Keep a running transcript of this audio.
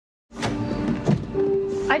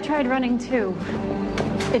I tried running too.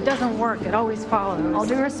 It doesn't work. It always follows. All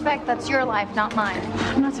due respect, that's your life, not mine.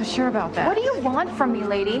 I'm not so sure about that. What do you want from me,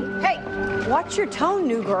 lady? Hey, watch your tone,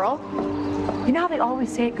 new girl. You know how they always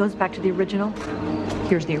say it goes back to the original?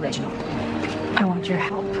 Here's the original. I want your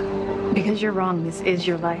help. Because you're wrong, this is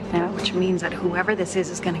your life now, which means that whoever this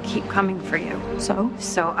is going to keep coming for you. So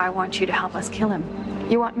I want you to help us kill him.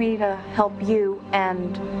 You want me to help you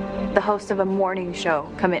and the host of a morning show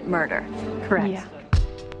commit murder? Correct. Yeah.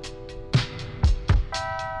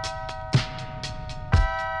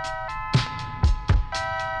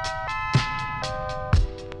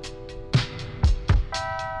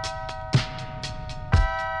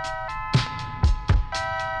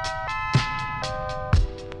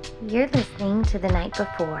 You're listening to The Night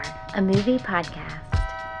Before, a movie podcast.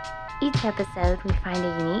 Each episode, we find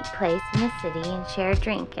a unique place in the city and share a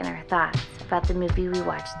drink and our thoughts about the movie we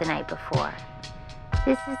watched the night before.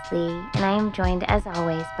 This is Lee, and I am joined, as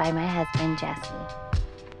always, by my husband, Jesse.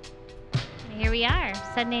 Here we are,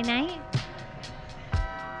 Sunday night.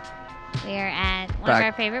 We are at one of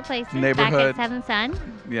our favorite places, back at Seven Sun.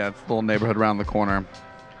 Yeah, it's a little neighborhood around the corner.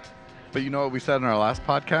 But you know what we said in our last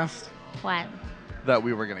podcast? What? That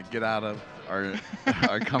we were going to get out of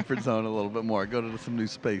our comfort zone a little bit more, go to some new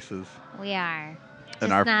spaces. We are. Just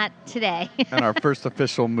And not today. And our first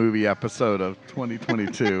official movie episode of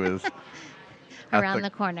 2022 is around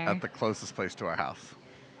the corner. At the closest place to our house.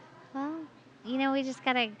 Well, you know, we just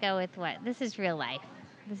got to go with what? This is real life.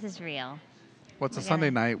 This is real. Well, it's a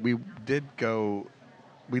Sunday night. We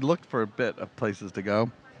looked for a bit of places to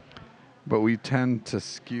go, but we tend to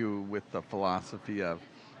skew with the philosophy of,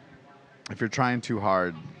 if you're trying too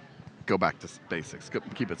hard, go back to basics.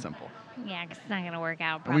 Keep it simple. Yeah, because it's not going to work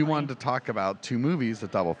out And properly. we wanted to talk about two movies, a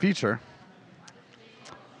double feature,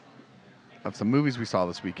 of some movies we saw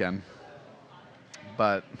this weekend.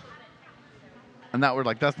 And that we're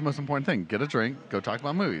like, that's the most important thing. Get a drink, go talk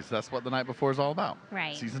about movies. That's what The Night Before is all about.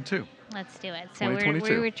 Right. Season 2. Let's do it. So we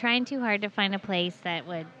 2022. were trying too hard to find a place that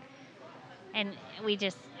would, and we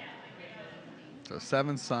just So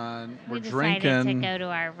Seven Sun. we We're decided drinking. to go to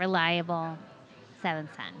our reliable Seven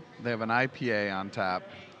Sun. They have an IPA on tap.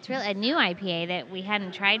 It's really a new IPA that we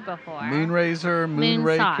hadn't tried before. Moonraker,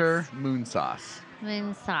 Moon Sauce.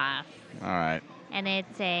 Moon Sauce. All right. And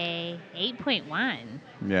it's a 8.1.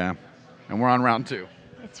 Yeah. And we're on round 2.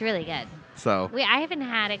 It's really good. So. I haven't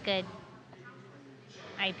had a good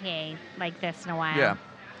IPA like this in a while. Yeah.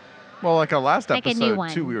 Well, like our last like episode, a new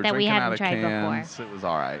one too, we were that we drinking hadn't out of tried cans. before. It was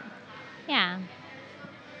all right. Yeah.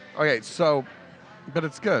 Okay, so, but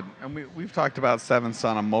it's good. And we've talked about Seven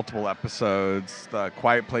Son on multiple episodes. The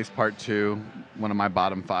Quiet Place Part 2, one of my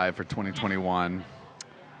bottom 5 for 2021.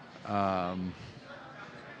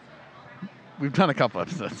 We've done a couple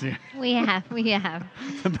episodes here. We have.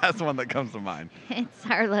 That's the one that comes to mind. It's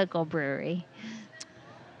our local brewery.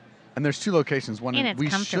 And there's 2 locations. One, And it's we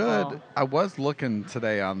comfortable. should. I was looking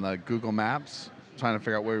today on the Google Maps, trying to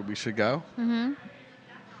figure out where we should go. Mm-hmm.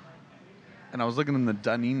 And I was looking in the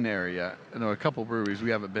Dunedin area, and there were a couple breweries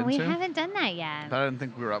we haven't been We to. haven't done that yet. But I didn't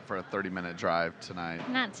think we were up for a 30-minute drive tonight.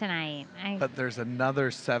 Not tonight. But there's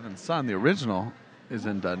another Seven Sun. The original is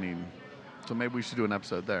in Dunedin. So maybe we should do an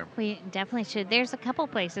episode there. We definitely should. There's a couple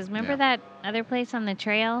places. Remember Yeah. that other place on the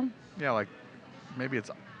trail? Yeah, like maybe it's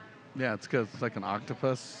because it's like an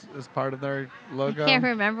octopus is part of their logo. I can't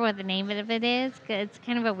remember what the name of it is. It's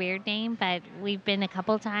kind of a weird name, but we've been a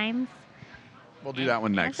couple times. We'll do that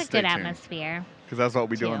one next. It's a good atmosphere. Because that's what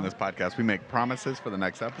we do too. on this podcast. We make promises for the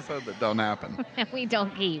next episode that don't happen. We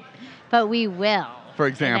don't keep, but we will. For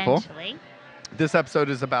example, eventually. This episode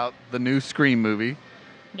is about the new Scream movie.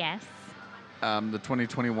 Yes. The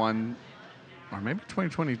 2021 or maybe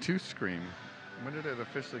 2022 Scream. When did it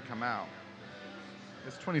officially come out?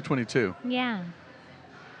 It's 2022. Yeah.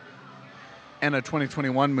 And a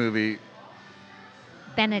 2021 movie,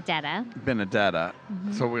 Benedetta.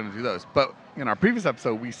 Mm-hmm. So we're going to do those. But in our previous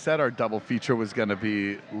episode, we said our double feature was going to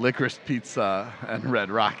be Licorice Pizza and Red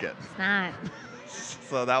Rocket. It's not.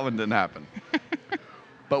 So that one didn't happen.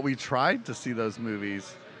 But we tried to see those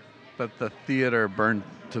movies, but the theater burned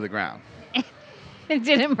to the ground. It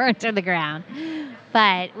didn't burn to the ground.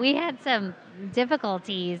 But we had some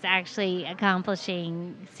difficulties actually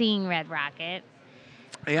accomplishing seeing Red Rocket.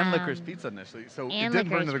 And Licorice Pizza initially. So it And didn't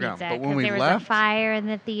burn Licorice to the ground. Pizza, But when 'cause we there was left, a fire in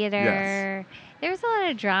the theater. Yes. There was a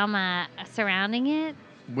lot of drama surrounding it.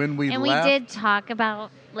 when we and left, we did talk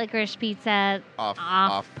about Licorice Pizza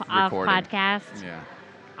off recording. podcast, Yeah.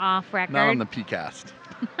 off record. Not on the PCast.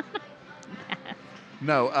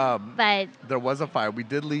 No, but there was a fire. We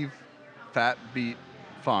did leave Fat Beat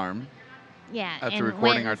Farm. yeah, after and recording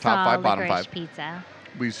went our and top saw 5, bottom Licorice 5. Pizza.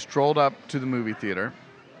 We strolled up to the movie theater,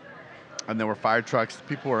 and there were fire trucks.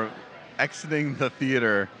 People were exiting the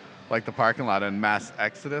theater, like the parking lot, in mass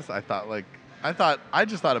exodus. I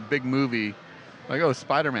just thought a big movie, like, oh,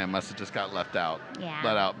 Spider-Man must have just got let out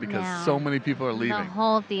because No. so many people are The leaving.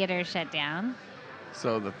 whole theater shut down.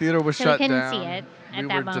 So the theater was So we shut couldn't down. see it at we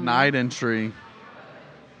that were moment. denied entry,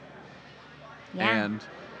 Yeah. and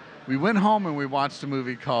we went home and we watched a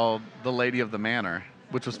movie called The Lady of the Manor,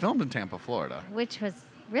 which was filmed in Tampa, Florida, Which was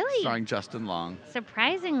really starring Justin Long.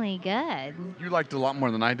 surprisingly good. You liked it a lot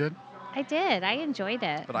more than I did, I did. I enjoyed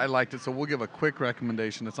it. but I liked it, so we'll give a quick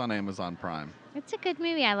recommendation. It's on Amazon Prime. It's a good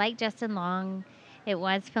movie. I like Justin Long. It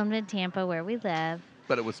was filmed in Tampa, where we live.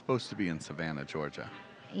 But it was supposed to be in Savannah, Georgia.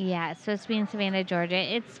 Yeah, it's supposed to be in Savannah, Georgia.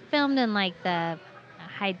 It's filmed in like the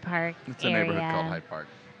Hyde Park It's a area neighborhood called Hyde Park.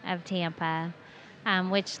 of Tampa,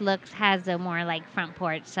 which has a more like front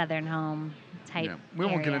porch, southern home type. Yeah. We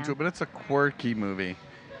won't get area. into it, but it's a quirky movie.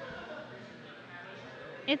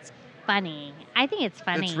 It's funny. I think it's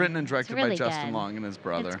funny. It's written and directed really by Justin good. Long and his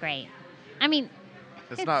brother. It's great. I mean,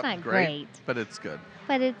 It's it's not not great, great. but it's good.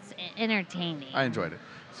 but it's entertaining. I enjoyed it.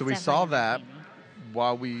 So we It's saw definitely that entertaining.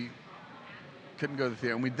 while we couldn't go to the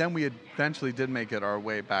theater, and we eventually did make it our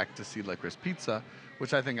way back to see Licorice Pizza,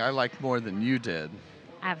 which I think I liked more than you did.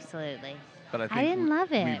 Absolutely. But I think didn't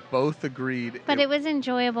love we it. both agreed. But it was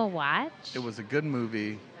enjoyable watch. It was a good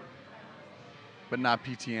movie, but not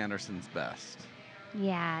P.T. Anderson's best.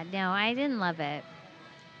 Yeah, no, I didn't love it.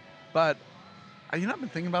 But you know, I've been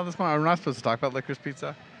thinking about this one. I'm not supposed to talk about Licorice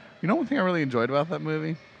Pizza. You know, one thing I really enjoyed about that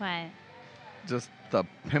movie? What? Just the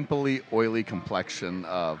pimply, oily complexion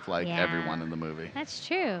of like Yeah. everyone in the movie. That's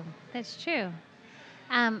true. That's true.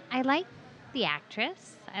 I like the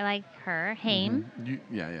actress. I like her. Haim. Mhm.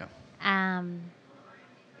 Yeah.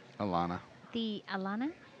 Alana. The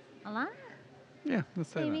Alana? Yeah, let's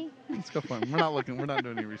say Maybe. that. Let's go for it. We're not looking. We're not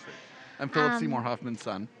doing any research. And Philip Seymour Hoffman's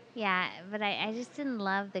son. Yeah, but I just didn't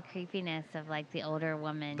love the creepiness of like the older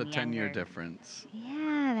woman. The 10-year younger. difference.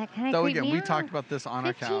 Yeah, that kind of Though creeped again, me we out. talked about this on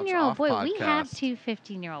our couch 15-year-old off boy. podcast. We have two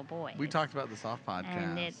 15-year-old boys. We talked about this off podcast.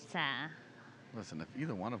 And it's Listen, if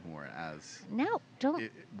either one of them were as no, don't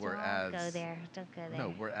go there. Don't go there.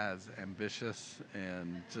 no, we're as ambitious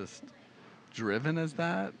and just driven as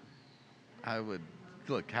that, I would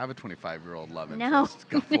have a 25-year-old love No. interest.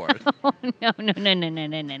 Go for it. No.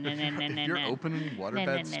 If you're opening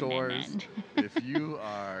waterbed stores, if you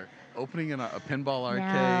are opening a pinball arcade,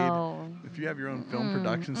 No. if you have your own film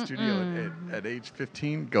production studio at age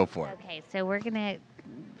 15, go for it. Okay, so we're gonna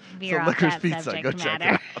veer off Licorice that Pizza, subject go check it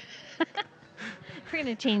matter. out. We're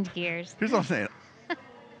gonna change gears. Here's what I'm saying.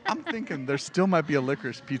 I'm thinking there still might be a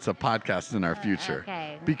Licorice Pizza podcast in our future.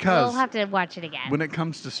 Okay. Because we'll have to watch it again. when it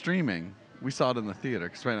comes to streaming, we saw it in the theater,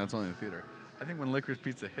 because right now it's only in the theater. I think when Licorice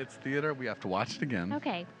Pizza hits theater, we have to watch it again.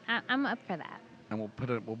 Okay, I'm up for that. And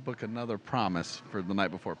we'll book another promise for the night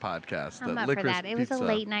before podcast. I'm that up for Licorice that. It was a Pizza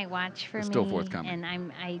late night watch for is me, still forthcoming.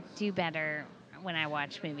 and I do better when I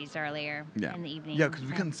watch movies earlier in the evening. Yeah, because we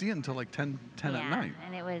so- couldn't see it until like 10 at night.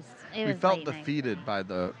 and it was We felt late night. defeated by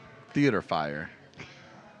the theater fire.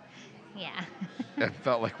 Yeah. It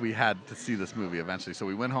felt like we had to see this movie eventually. So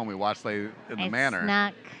we went home, we watched Lady in the I Manor.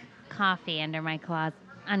 snuck coffee under my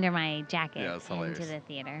jacket Yeah, it's hilarious. into the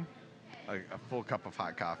theater. A full cup of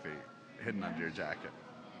hot coffee hidden under your jacket.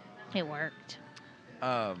 It worked.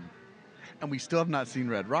 And we still have not seen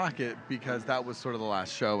Red Rocket because that was sort of the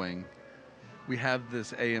last showing. We have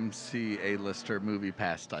this AMC A-lister movie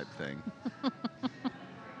pass type thing.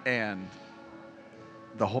 And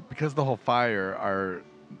because the whole fire,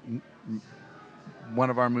 one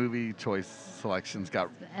of our movie choice selections got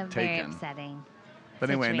Very taken. upsetting. But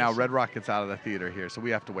anyway, now situation. Red Rocket's out of the theater here, so we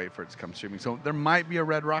have to wait for it to come streaming. So there might be a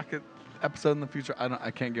Red Rocket episode in the future. I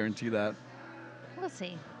can't guarantee that. We'll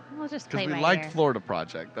see. We'll just play Because we by liked ear. Florida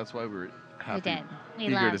Project. That's why we were happy. did. We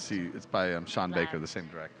eager to loved see. It's by Sean Baker, loved the same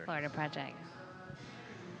director. Florida Project.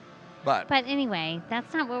 But But anyway,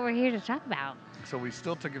 that's not what we're here to talk about. so we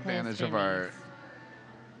still took Those advantage of our movies.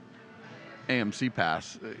 AMC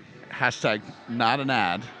pass. Hashtag not an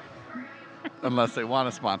ad. Unless they want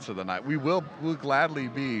to sponsor the night. We'll gladly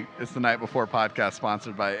be. It's the Night Before podcast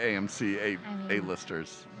sponsored by AMC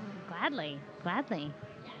A-listers. Gladly.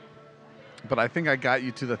 But I think I got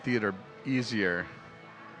you to the theater easier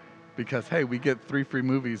because, hey, we get 3 free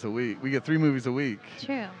movies a week. We get 3 movies a week.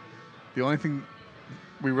 True. The only thing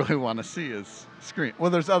we really want to see is Scream. Well,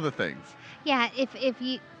 there's other things. Yeah,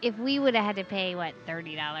 if we would have had to pay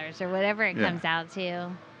 $30 or whatever it Yeah. comes out to,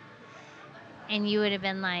 and you would have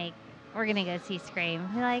been like, "We're gonna go see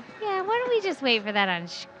Scream," we're like, "Yeah, why don't we just wait for that on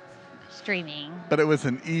streaming. But it was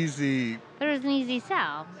an easy... But it was an easy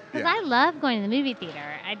sell. Because Yeah. I love going to the movie theater.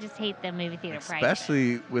 I just hate the movie theater prices.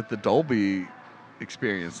 Especially with the Dolby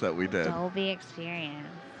experience that we did. Dolby experience.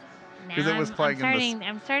 Because it was playing in the...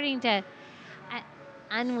 I'm starting to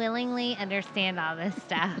unwillingly understand all this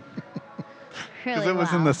stuff. Because it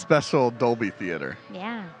was in the special Dolby theater.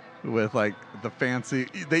 Yeah. With like the fancy...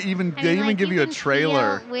 They even like, give you a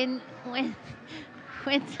trailer.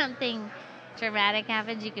 When something dramatic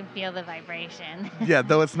happens, you can feel the vibration. Yeah,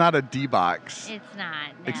 though it's not a D-box. It's not.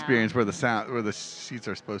 No. Experience where the seats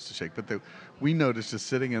are supposed to shake. But we noticed just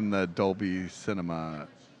sitting in the Dolby Cinema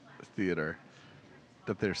theater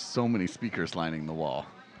that there's so many speakers lining the wall.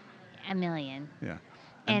 A million. Yeah.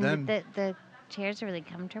 And then, the chairs are really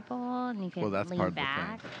comfortable, and you can that's lean part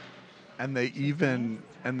back. of the thing.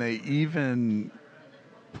 And they even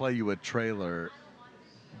play you a trailer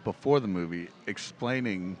before the movie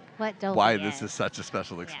explaining why this is such a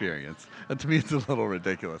special experience. And to me, it's a little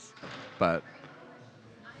ridiculous, but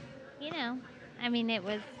I mean, it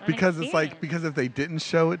was because if they didn't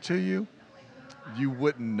show it to you, you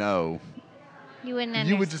wouldn't know. You wouldn't understand.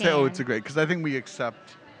 You would just say, "Oh, it's a great," because I think we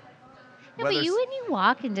accept. No, but when you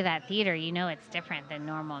walk into that theater, you know it's different than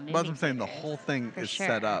normal movie Well, I'm saying the theaters, whole thing is sure.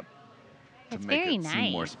 set up to It's make very it nice.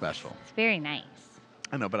 seem more special. It's very nice.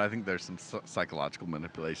 I know, but I think there's some psychological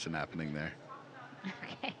manipulation happening there.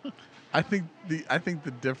 Okay. I think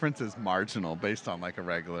the difference is marginal based on like a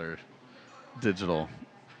regular digital.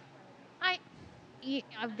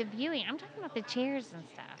 Of the viewing, I'm talking about the chairs and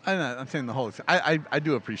stuff. I'm saying the whole. I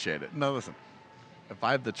do appreciate it. No, listen. If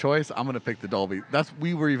I have the choice, I'm going to pick the Dolby.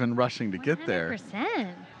 We were even rushing to get there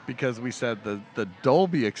 100%. because we said the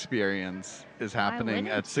Dolby experience is happening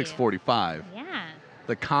at 6:45. Yeah.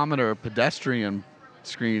 The Commodore pedestrian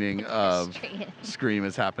screening of Scream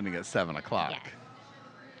is happening at 7 o'clock. Yes.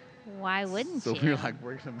 Why wouldn't you? So we were like,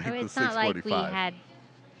 we're going to make it's the 6:45. It's not like we had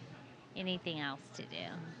anything else to do.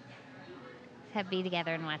 Have be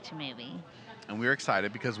together and watch a movie. And we were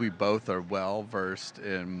excited because we both are well versed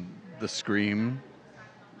in the Scream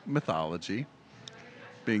mythology.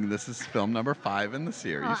 Being this is film number 5 in the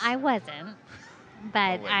series. Well, I wasn't,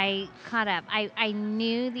 but I caught up. I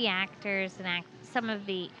knew the actors and some of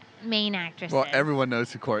the main actresses. Well, everyone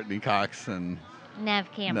knows who Courtney Cox and Neve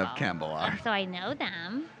Campbell are. So I know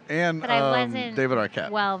them. And but I wasn't David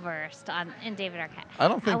Arquette. Well versed in David Arquette. I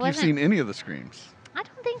don't think you've seen any of the Screams. I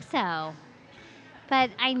don't think so. But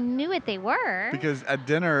I knew what they were. Because at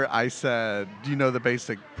dinner I said, "Do you know the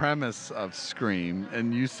basic premise of Scream?"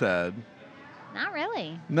 And you said, "Not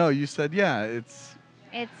really." No, you said, "Yeah, it's."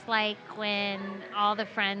 It's like when all the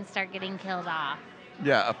friends start getting killed off.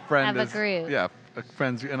 Yeah, a friend of a group. Yeah,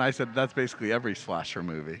 friends, and I said that's basically every slasher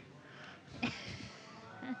movie.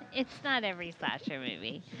 It's not every slasher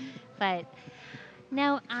movie, but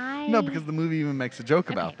no, No, because the movie even makes a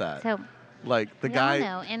joke about that. So. Like the guy.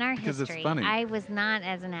 No, in our because history, it's funny. I was not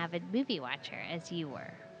as an avid movie watcher as you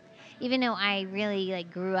were. Even though I really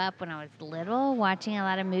grew up when I was little watching a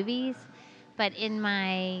lot of movies, but in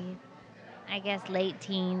my, I guess, late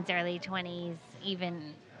teens, early 20s,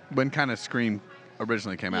 even. When kind of Scream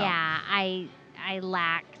originally came out. Yeah, I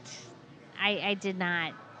lacked. I did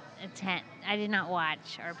not I did not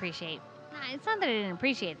watch or appreciate. It's not that I didn't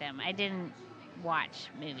appreciate them. I didn't watch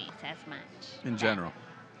movies as much. In general.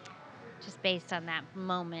 Just based on that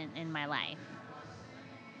moment in my life.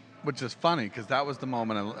 Which is funny, because that was the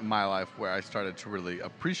moment in my life where I started to really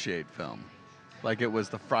appreciate film. Like it was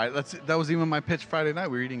the Friday, that was even my pitch Friday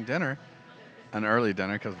night. We were eating dinner, an early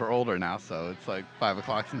dinner, because we're older now, so it's like 5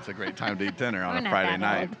 o'clock, and it's a great time to eat dinner on a Friday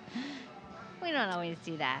night. Old. We don't always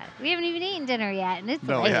do that. We haven't even eaten dinner yet, and it's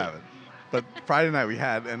No, late. we haven't. But Friday night we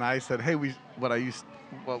had, and I said, hey, what used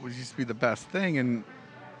to be the best thing in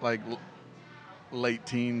like late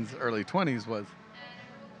teens, early 20s was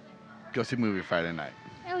go see a movie Friday night.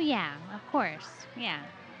 Oh, yeah, of course. Yeah.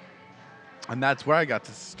 And that's where I got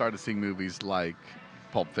to start seeing movies like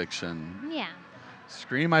Pulp Fiction. Yeah.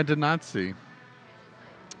 Scream I did not see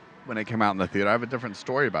when it came out in the theater. I have a different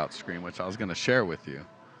story about Scream, which I was going to share with you.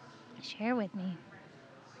 Share with me.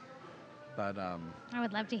 But I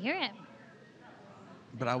would love to hear it.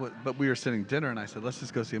 But we were sitting dinner, and I said, let's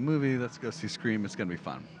just go see a movie. Let's go see Scream. It's going to be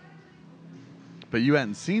fun. But you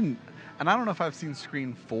hadn't seen, and I don't know if I've seen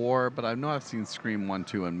Scream 4, but I know I've seen Scream 1,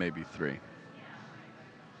 2, and maybe 3.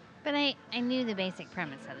 But I knew the basic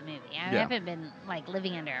premise of the movie. I haven't been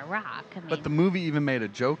living under a rock. I mean, but the movie even made a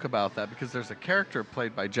joke about that because there's a character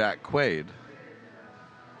played by Jack Quaid,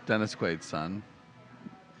 Dennis Quaid's son,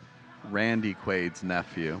 Randy Quaid's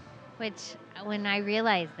nephew. Which, when I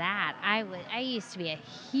realized that, I used to be a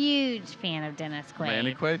huge fan of Dennis Quaid.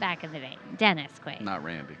 Randy Quaid? Back in the day. Dennis Quaid. Not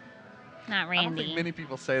Randy. Not I don't think Randy. many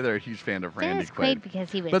people say they're a huge fan of Randy Dennis Quaid.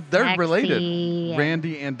 because he was But they're sexy related. and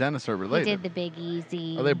Randy and Dennis are He related. did the Big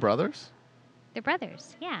Easy. Are they brothers? They're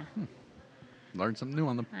brothers, yeah. Learned something new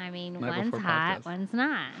on them. I mean, Night one's Before hot, podcast. one's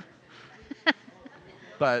not.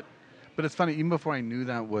 But it's funny, even before I knew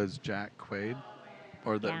that was Jack Quaid,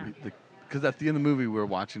 or Yeah. because at the end of the movie we were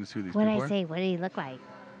watching to see who these What people did I were. say? What did he look like?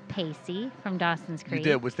 Pacey from Dawson's Creek.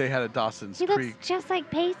 You did, which they had at Dawson's He Creek. looks just like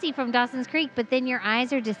Pacey from Dawson's Creek, but then your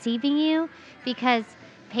eyes are deceiving you because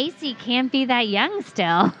Pacey can't be that young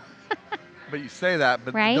still. But you say that,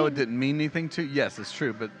 but Right? though it didn't mean anything to you. Yes, it's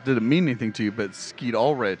true, but did it mean anything to you? But Skeet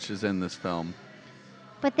Ulrich is in this film.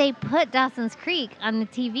 But they put Dawson's Creek on the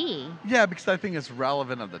TV. Yeah, because I think it's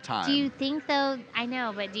relevant at the time. Do you think, though, I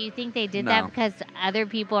know, but do you think they did No. that because other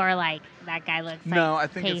people are like, that guy looks like No, I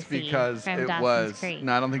think it's Pacey because from it Dawson's was. Creek?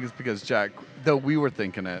 No, I don't think it's because Jack. Though we were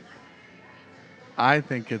thinking it. I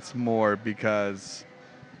think it's more because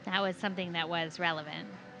That was something that was relevant.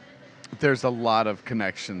 there's a lot of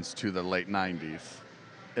connections to the late '90s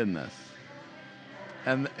in this,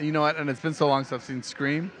 and you know what? And it's been so long since I've seen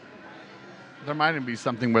Scream. There might even be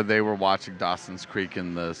something where they were watching Dawson's Creek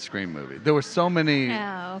in the Scream movie. There were so many.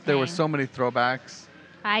 Oh, okay. There were so many throwbacks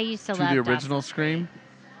I used to to love the original Dawson's Scream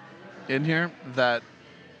in here that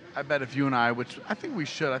I bet if you and I, which I think we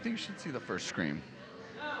should, I think you should see the first Scream.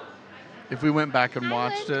 If we went back and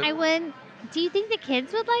watched it. I would. Do you think the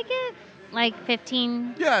kids would like it? Like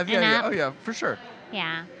 15 Yeah, and yeah. up? Oh, yeah, for sure.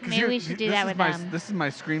 Yeah. 'Cause Maybe we should do this that is with my, them. This is my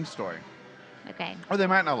Scream story. Okay. Or they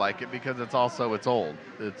might not like it because it's old.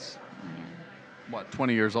 It's, what,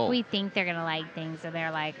 20 years old? We think they're going to like things, and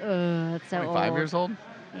they're like, oh, it's so 25 old. years old?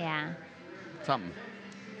 Yeah. Something.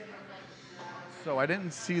 So I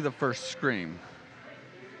didn't see the first Scream.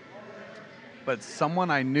 But someone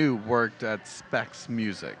I knew worked at Specs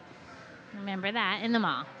Music. Remember that in the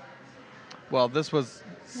mall. Well, this was,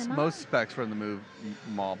 The mall? most Specs were in the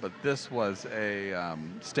mall, but this was a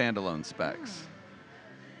standalone Specs.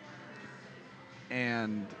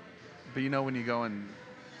 But you know, when you go in,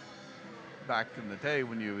 back in the day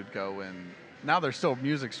when you would go in, now there's still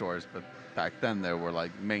music stores, but back then there were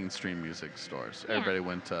like mainstream music stores. Yeah. Everybody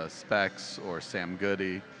went to Specs or Sam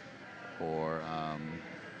Goody or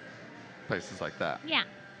places like that. Yeah.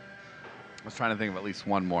 I was trying to think of at least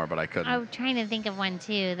one more, but I couldn't. I'm trying to think of one,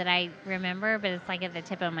 too, that I remember, but it's like at the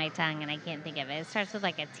tip of my tongue, and I can't think of it. It starts with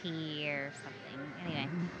like a T or something. Anyway.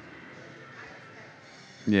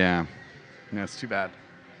 Yeah. Yeah, it's too bad.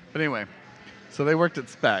 But anyway, so they worked at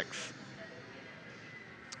Specs.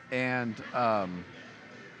 And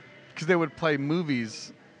because they would play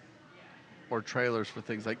movies or trailers for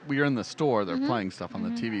things like, we are in the store, they're playing stuff on the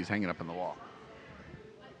TVs hanging up in the wall.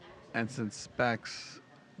 And since Specs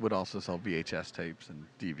would also sell VHS tapes and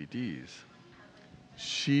DVDs,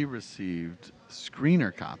 she received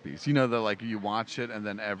screener copies. You know, like you watch it and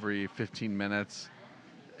then every 15 minutes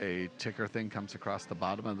a ticker thing comes across the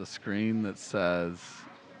bottom of the screen that says,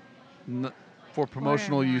 for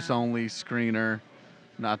promotional use only, screener,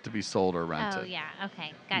 not to be sold or rented. Oh, yeah.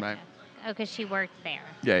 Okay. Gotcha. Right. Oh, because she worked there.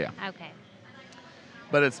 Yeah, yeah. Okay.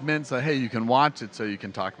 But it's meant so, hey, you can watch it so you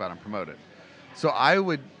can talk about it and promote it. So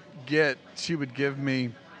she would give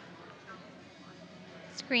me,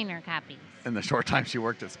 Screener copies. in the short time she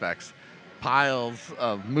worked at Specs, piles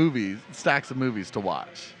of movies, stacks of movies to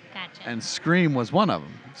watch. Gotcha. And Scream was one of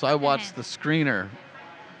them. So I watched Okay. the screener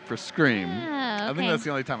for Scream. Oh, I think okay. that's the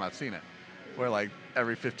only time I've seen it. Where like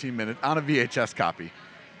every 15 minutes, on a VHS copy,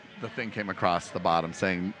 the thing came across the bottom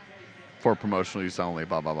saying, for promotional use only,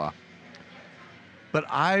 blah, blah, blah. But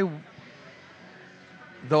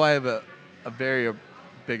though I have a very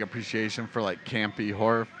big appreciation for like campy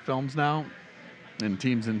horror films now, and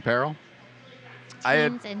Teens in Peril.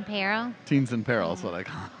 Teens in Peril? Teens in Peril is what I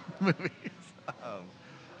call movies.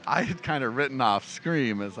 I had kind of written off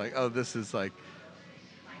Scream as like, oh, this is like,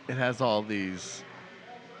 it has all these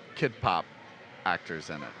kid pop actors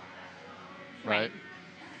in it, right?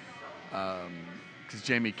 Because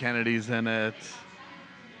Jamie Kennedy's in it,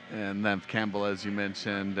 and Neve Campbell, as you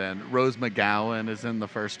mentioned, and Rose McGowan is in the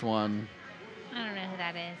first one. I don't know who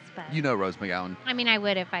that is, but You know Rose McGowan. I mean, I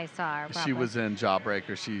would if I saw her. She Probably. was in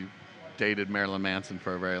Jawbreaker. She dated Marilyn Manson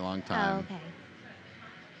for a very long time. Oh, okay.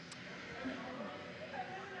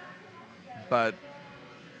 But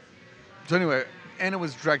so anyway, and it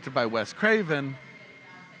was directed by Wes Craven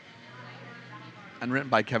and written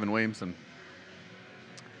by Kevin Williamson.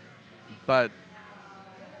 But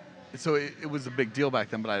so it was a big deal back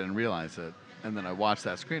then, but I didn't realize it. And then I watched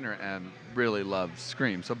that screener and really loved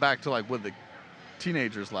Scream. So back to like, would the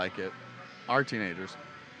teenagers like it? Our teenagers,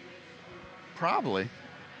 probably,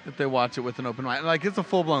 if they watch it with an open mind. Like, it's a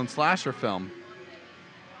full-blown slasher film,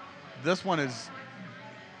 This one is,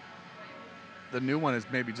 the new one is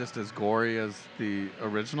maybe just as gory as the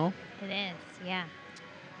original, It is, yeah.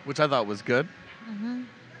 which I thought was good. Mm-hmm.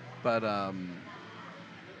 But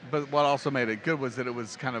what also made it good was that it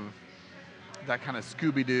was kind of that kind of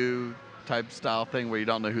Scooby-Doo type style thing where you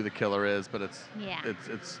don't know who the killer is, but it's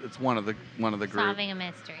one of the group. Solving a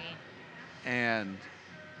mystery.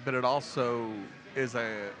 But it also is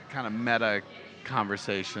a kind of meta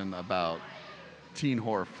conversation about teen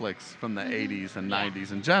horror flicks from the 80s and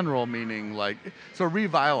 90s in general, meaning like, so it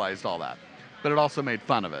revitalized all that, but it also made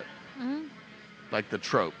fun of it, like the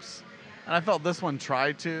tropes. And I felt this one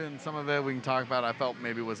tried to, and some of it we can talk about, I felt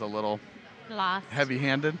maybe was a little Lost.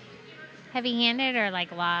 heavy-handed. Heavy-handed or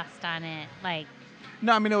like lost on it? Like,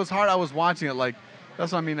 No, I mean, it was hard. I was watching it like,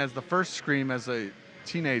 that's what I mean, as the first Scream as a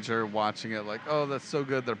teenager watching it, like, oh, that's so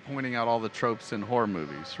good. They're pointing out all the tropes in horror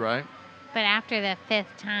movies, right? but after the 5th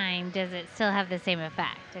time, does it still have the same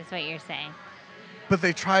effect, is what you're saying? But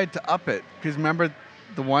they tried to up it. Because remember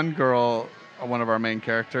the one girl, one of our main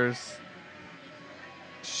characters,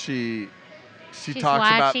 she She's talks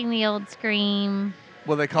about... watching the old Scream.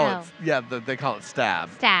 Well, they call it... Yeah, they call it Stab.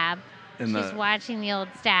 Stab. She's watching the old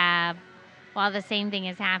Stab while the same thing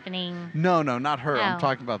is happening. No, not her. Oh. I'm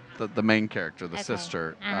talking about the main character, the Okay.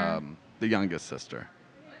 sister, Uh-huh. the youngest sister.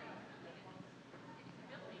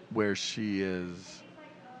 Where she is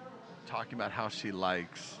talking about how she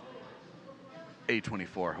likes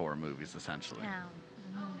A24 horror movies, essentially.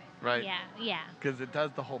 Oh. Mhm. Right? Yeah. Because it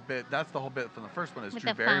does the whole bit. That's the whole bit from the first one. Is With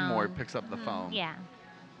Drew the Barrymore phone. picks up the phone. Yeah.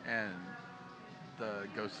 And the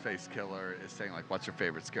Ghostface killer is saying, like, what's your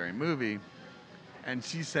favorite scary movie? And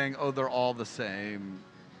she's saying, oh, they're all the same.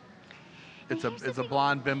 It's a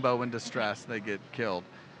blonde bimbo in distress. They get killed.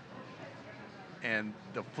 And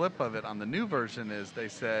the flip of it on the new version is they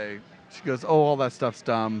say, she goes, oh, all that stuff's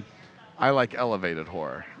dumb. I like elevated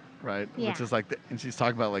horror, right? Yeah. Which is like, and she's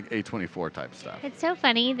talking about like A24 type stuff. It's so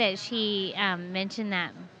funny that she mentioned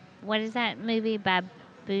that. What is that movie,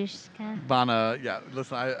 Babushka? Yeah,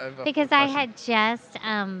 listen, I have a Because I question. had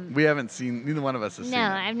just. We haven't seen, neither one of us has seen it. No,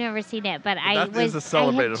 I've never seen it, but That is a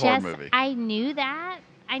celebrated horror movie. I knew that.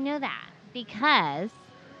 I know that because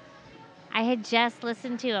I had just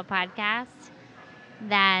listened to a podcast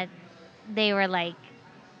that they were like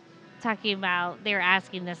talking about. They were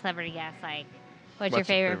asking the celebrity guests like, "What's your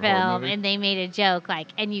favorite horror film?" movie? And they made a joke like,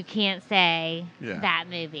 "And you can't say Yeah. that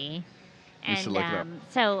movie." You should look it up.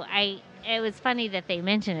 So it was funny that they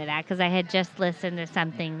mentioned it because I had just listened to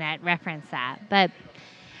something that referenced that. But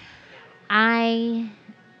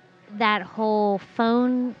that whole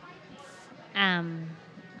phone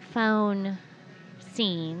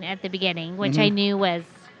scene at the beginning, which I knew was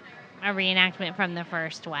a reenactment from the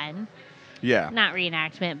first one. Yeah. Not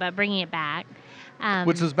reenactment, but bringing it back.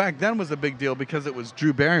 Which was back then was a big deal because it was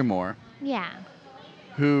Drew Barrymore Yeah.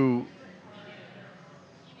 who...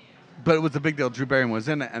 But it was a big deal. Drew Barrymore was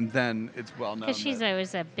in it, and then it's well known. Because she that-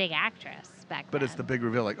 was a big actress back But then. it's the big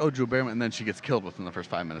reveal, like, oh, Drew Barrymore, and then she gets killed within the first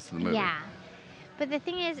 5 minutes of the movie. Yeah. But the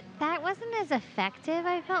thing is, that wasn't as effective,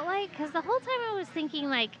 I felt like, because the whole time I was thinking,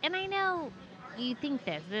 like, and I know you think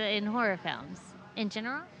this in horror films in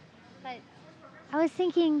general, but I was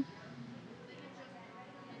thinking,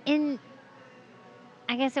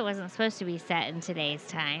 I guess it wasn't supposed to be set in today's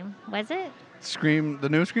time, was it? Scream, the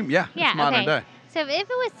new Scream? Yeah, Yeah, it's modern okay. day. So if it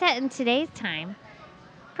was set in today's time,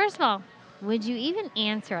 first of all, would you even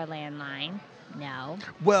answer a landline? No.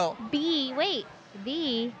 Well, B,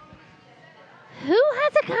 who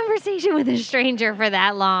has a conversation with a stranger for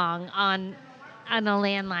that long on a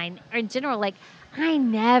landline? Or in general, like, I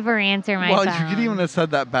never answer my phone. you could even have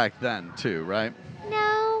said that back then, too, right?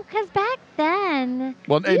 No, because back then,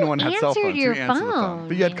 Well, you no one had cell answered phones. your You answered the phone. phone.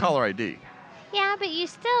 But you had caller ID. Yeah, but you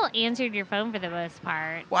still answered your phone for the most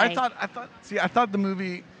part. Well, Like, I thought the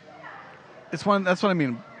movie, that's what I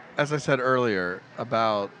mean, as I said earlier,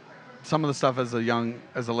 about some of the stuff as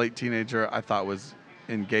a late teenager, I thought was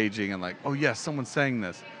engaging and like, oh yes, someone's saying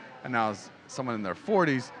this. And now as someone in their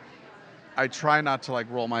 40s, I try not to like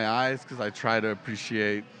roll my eyes because I try to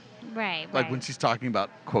appreciate, Right. like when she's talking about,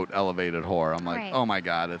 quote, elevated horror, I'm like, Right. oh my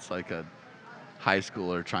God, it's like a high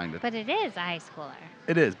schooler trying to. But it is a high schooler.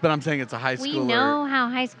 It is, but I'm saying it's a high schooler. We know how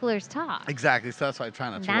high schoolers talk. Exactly, so that's why I try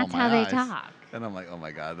not to roll That's my how eyes. they talk. And I'm like, oh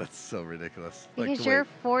my God, that's so ridiculous. Because the you're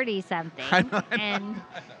way- 40-something. I know. And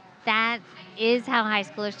that is how high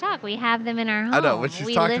schoolers talk. We have them in our home. I know, when she's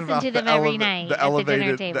we talking listen about to the them every night the at the dinner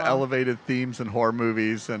elevated, table. the elevated themes in horror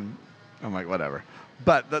movies, and I'm like, whatever.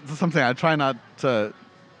 But that's something I try not to.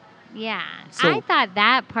 Yeah. So- I thought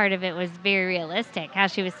that part of it was very realistic. How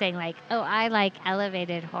she was saying, like, oh, I like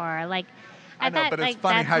elevated horror. Like, I know, thought, but it's like,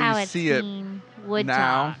 funny that's how you a see it teen would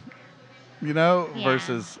now. talk. Yeah. Yeah.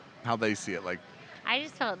 Versus how they see it. Like, I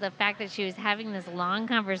just felt the fact that she was having this long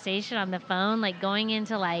conversation on the phone, like going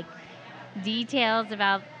into like details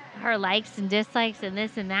about her likes and dislikes and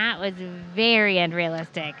this and that was very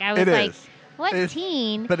unrealistic. I was it like, is. what It's-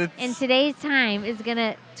 teen but it's- in today's time is going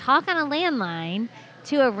to talk on a landline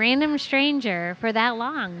to a random stranger for that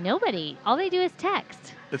long? Nobody. All they do is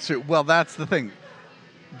text. It's true. Well, that's the thing.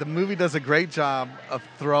 The movie does a great job of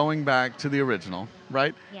throwing back to the original,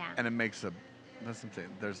 right? Yeah. And it makes that's what I'm saying.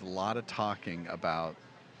 There's a lot of talking about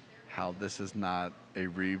how this is not a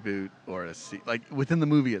reboot or like within the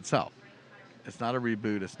movie itself. It's not a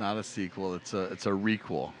reboot. It's not a sequel. It's a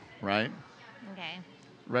requel, right? Okay.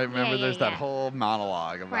 Right. Remember, yeah, there's that yeah. whole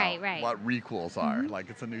monologue about Right. what requels are. Like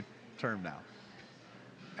it's a new term now,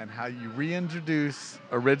 and how you reintroduce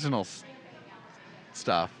original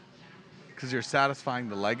stuff because you're satisfying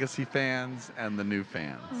the legacy fans and the new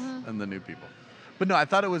fans and the new people. But no, I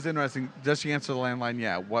thought it was interesting. Does she answer the landline?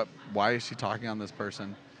 Yeah. Why is she talking on this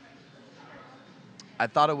person? I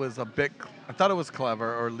thought it was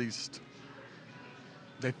clever, or at least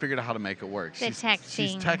they figured out how to make it work. The She's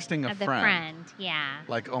texting texting a of the friend. Yeah.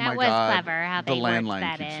 Like, oh that my was God, clever how the they worked landline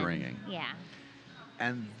that keeps in. ringing. Yeah.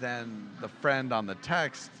 And then the friend on the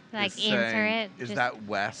text Like, is answer saying, it, is just- that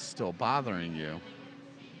Wes still bothering you?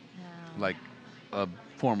 Oh. Like a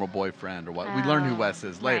former boyfriend or what? We learn who Oh, Wes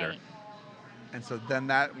is later. right. And so then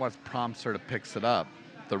that what prompts her to picks it up,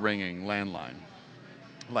 the ringing landline.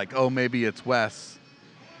 Like, oh, maybe it's Wes.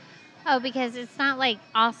 Oh, because it's not like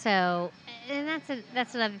also, and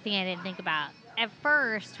that's another thing I didn't think about. At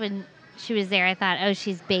first, when she was there, I thought, oh,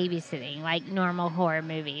 she's babysitting, like normal horror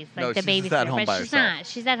movies, like No, the she's just babysitter. at home but by she's herself. not.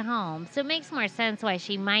 She's at home, so it makes more sense why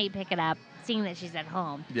she might pick it up, seeing that she's at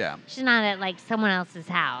home. Yeah. She's not at like someone else's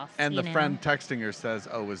house. And you the know? friend texting her says,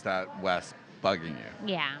 oh, is that Wes bugging you?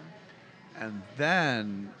 Yeah. And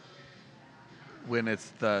then when it's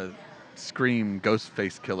the Scream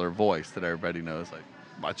Ghostface killer voice that everybody knows, like,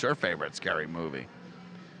 what's your favorite scary movie?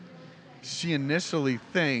 She initially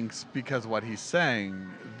thinks, because what he's saying,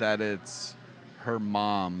 that it's her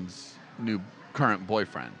mom's current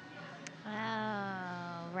boyfriend. Oh,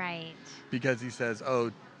 right. Because he says,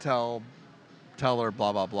 oh, tell her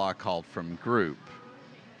blah, blah, blah called from group.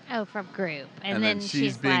 Oh, from group, And then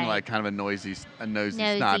she's being like kind of a nosy,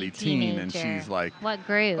 snotty teen, and teenager. she's like, What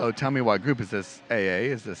group? oh, tell me what group. Is this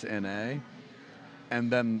AA? Is this NA?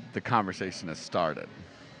 And then the conversation has started.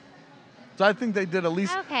 So I think they did at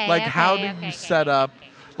least, how do you set up,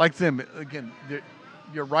 like them, again,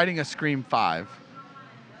 you're writing a Scream 5,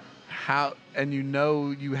 and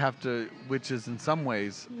you have to, which is in some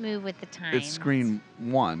ways, Move with the times. it's Scream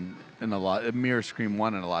 1 it mirrors Scream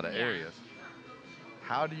 1 in a lot of areas.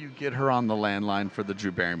 How do you get her on the landline for the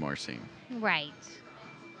Drew Barrymore scene? Right.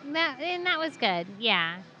 That was good.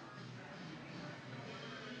 Yeah.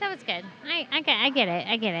 That was good. I get it.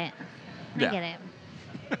 I get it. Yeah. I get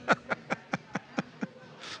it.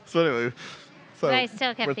 So anyway, But I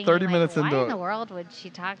still kept we're thinking, 30 like, minutes why into in the world would she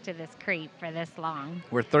talk to this creep for this long?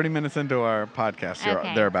 We're 30 minutes into our podcast,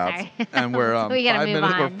 Okay, thereabouts, sorry. and we're So we gotta move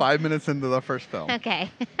We're on. 5 minutes into the first film.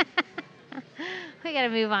 Okay. We got to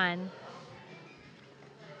move on.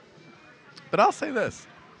 But I'll say this,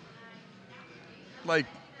 like,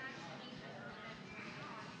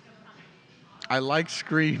 I like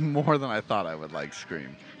Scream more than I thought I would like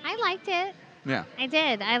Scream. I liked it. Yeah. I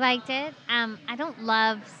did. I liked it. I don't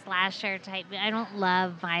love slasher type. I don't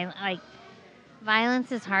love violence. Like,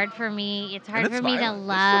 violence is hard for me. It's hard And it's for me to violent.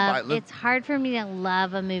 love. It's hard for me to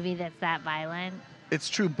love a movie that's that violent. It's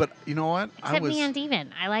true, but you know what? Except Neon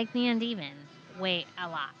Demon. I like Neon Demon a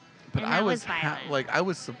lot. But and I that was violent. I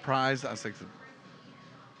was surprised. I was like,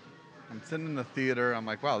 I'm sitting in the theater. I'm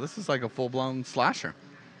like, wow, this is like a full-blown slasher.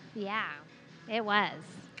 Yeah, it was.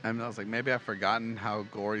 And I was like, maybe I've forgotten how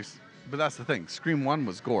gory. But that's the thing. Scream 1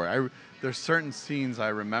 was gory. There's certain scenes I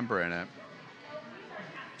remember in it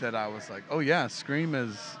that I was like, oh yeah, Scream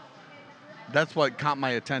is. That's what caught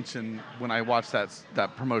my attention when I watched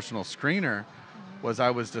that promotional screener. Was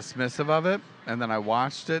I was dismissive of it, and then I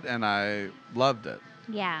watched it and I loved it.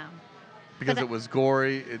 Yeah. Because it was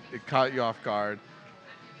gory, it caught you off guard,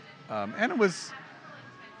 and it was,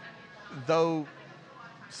 though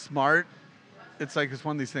smart, it's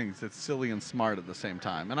one of these things. It's silly and smart at the same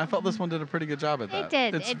time, and I felt this one did a pretty good job at that.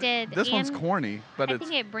 It did. This one's And corny, but I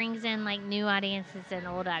think it brings in like new audiences and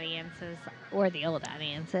old audiences, or the old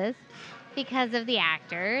audiences, because of the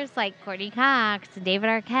actors like Courtney Cox and David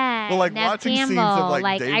Arquette. Well, like Neve watching Campbell. scenes of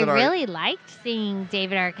like David I really liked seeing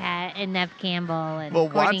David Arquette and Neve Campbell and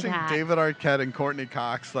Courtney watching Cox. David Arquette and Courtney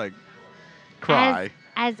Cox like cry.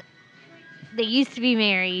 As they used to be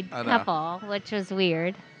married I know. couple, which was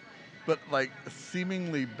weird. But like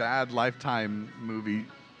seemingly bad Lifetime movie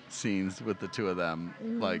scenes with the two of them,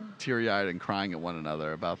 like teary-eyed and crying at one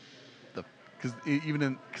another about the, because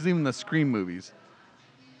even the Scream movies,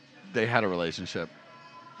 they had a relationship.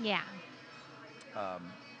 Yeah.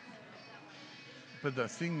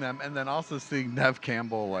 But seeing them, and then also seeing Nev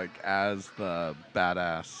Campbell like as the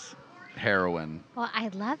badass heroine. Well, I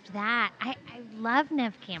loved that. I love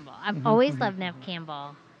Nev Campbell. I've always loved Nev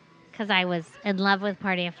Campbell because I was in love with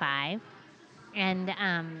Party of Five. And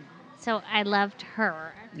so I loved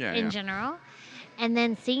her in general. And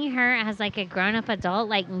then seeing her as like a grown-up adult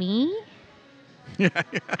like me,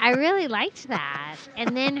 I really liked that.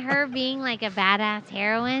 And then her being like a badass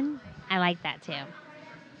heroine, I liked that too.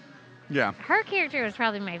 Yeah. Her character was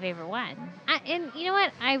probably my favorite one. And you know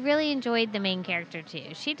what? I really enjoyed the main character too.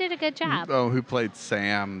 She did a good job. Oh, who played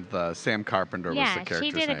Sam? Sam Carpenter was the character's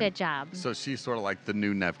name. Yeah, she did a good job. So she's sort of like the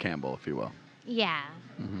new Nev Campbell, if you will. Yeah.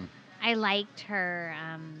 I liked her.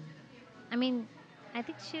 I mean, I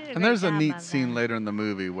think she did a great And there's a job neat of scene later in the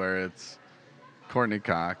movie where it's Courtney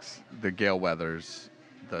Cox, the Gail Weathers,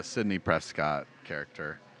 the Sidney Prescott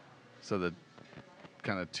character. So the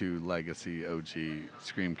kind of two legacy OG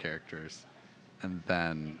Scream characters. And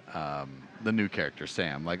then the new character,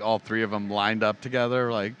 Sam. Like all three of them lined up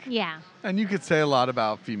together. Like, yeah. And you could say a lot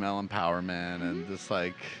about female empowerment and just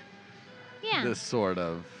like this sort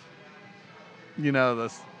of,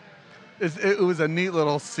 it was a neat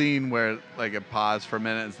little scene where like it paused for a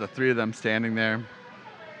minute. It's the three of them standing there,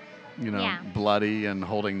 bloody and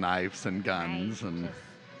holding knives and guns and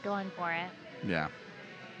just going for it. Yeah.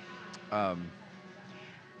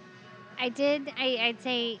 I'd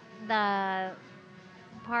say the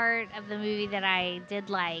part of the movie that I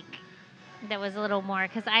did like that was a little more,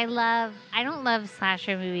 because I don't love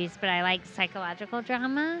slasher movies, but I like psychological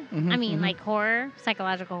drama. I mean, like horror,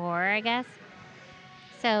 psychological horror, I guess.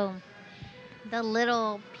 So the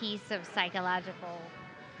little piece of psychological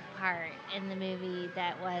part in the movie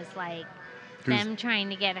that was like them trying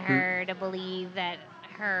to get her to believe that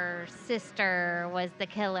her sister was the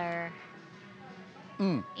killer.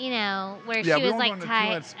 Where she was like tied.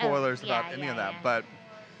 Too much spoilers about any of that, but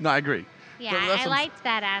no, I agree. Yeah, I liked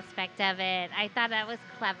that aspect of it. I thought that was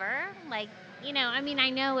clever. Like, I mean, I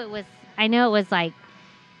know it was like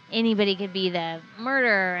anybody could be the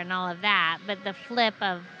murderer and all of that, but the flip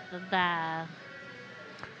of the.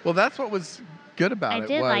 Well, that's what was good about it. I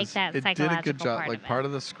did like that it psychological did a good job, part like of it. part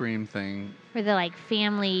of the Scream thing. For the like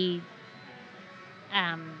family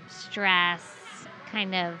stress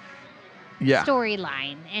kind of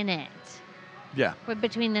storyline in it. Yeah.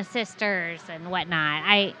 Between the sisters and whatnot.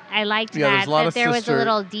 I liked that there was a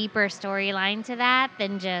little deeper storyline to that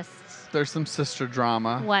than just there's some sister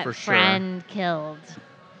drama what for sure. friend killed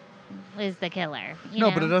is the killer.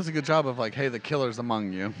 But it does a good job of like, hey, the killer's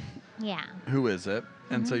among you. Yeah. Who is it?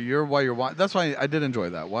 And so while you're watching, that's why I did enjoy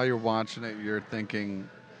that. While you're watching it, you're thinking,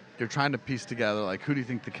 you're trying to piece together, like, who do you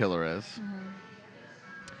think the killer is?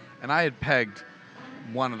 And I had pegged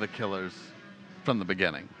one of the killers from the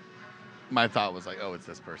beginning. My thought was like, oh, it's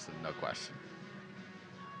this person, no question.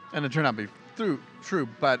 And it turned out to be true,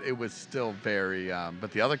 but it was still very,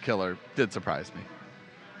 but the other killer did surprise me.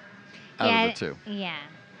 Out of the two. Yeah.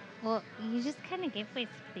 Well, you just kind of gave away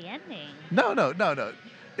the ending. No.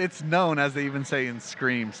 It's known, as they even say in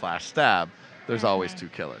Scream/Stab, there's always two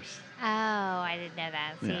killers. Oh, I didn't know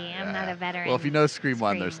that. See, I'm not a veteran. Well, if you know Scream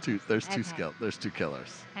 1, there's two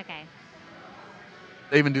killers. Okay.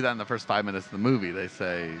 They even do that in the first 5 minutes of the movie. They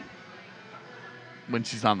say, when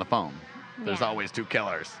she's on the phone, there's always two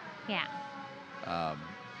killers. Yeah.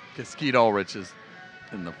 Because Skeet Ulrich is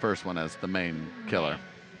in the first one as the main killer.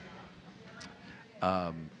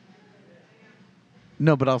 No,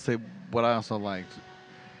 but I'll say what I also liked.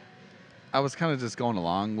 I was kind of just going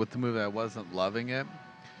along with the movie. I wasn't loving it,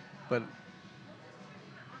 but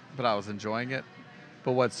I was enjoying it.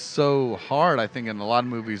 But what's so hard, I think, in a lot of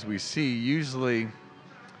movies we see, usually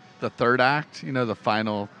the third act, the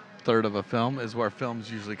final third of a film, is where films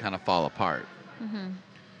usually kind of fall apart.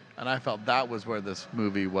 And I felt that was where this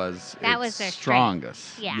movie was its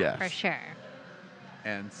strongest. Yeah, for sure.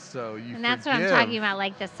 And so And that's what I'm talking about,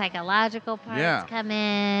 like the psychological parts come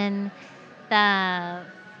in, the,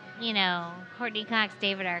 Courtney Cox,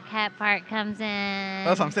 David Arquette part comes in.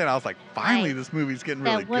 That's what I'm saying. I was like, finally, this movie's getting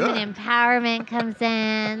really good. The women empowerment comes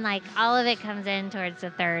in. Like, all of it comes in towards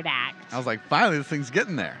the third act. I was like, finally, this thing's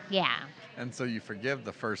getting there. Yeah. And so you forgive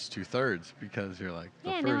the first 2/3 because you're like,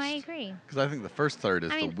 no, I agree. Because I think the first third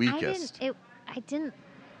is the weakest. I didn't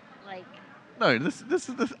like. No, this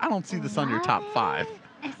is I don't see this on your top 5.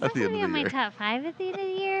 It's at not the going to end be of on the my year. top 5 at the end of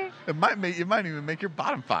the year. It might even make your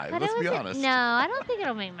bottom 5. But Let's be it was honest. No, I don't think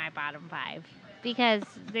it'll make my bottom 5 because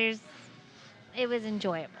it was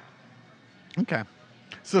enjoyable. Okay.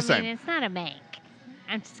 So I same. mean, it's not a mank.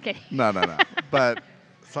 I'm just kidding. No. But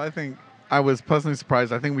so I think I was pleasantly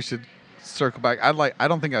surprised. I think we should circle back. I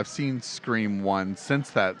don't think I've seen Scream 1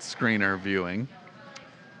 since that screener viewing.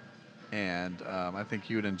 And I think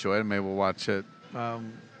you would enjoy it. Maybe we'll watch it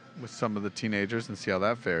with some of the teenagers and see how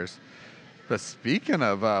that fares. But speaking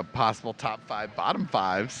of possible top 5, bottom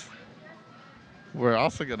 5s, we're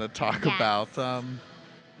also going to talk Yes. about...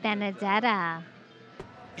 Benedetta.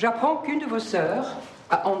 J'apprends qu'une de vos sœurs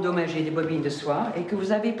a endommagé des bobines de soie et que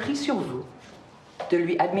vous avez pris sur vous de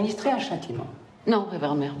lui administrer un châtiment. Non,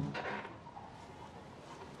 révérende mère.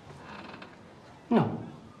 Non.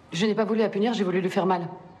 Je n'ai pas voulu la punir, j'ai voulu lui faire mal.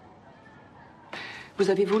 Vous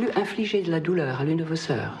avez voulu infliger de la douleur à l'une de vos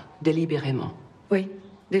sœurs, délibérément. Oui,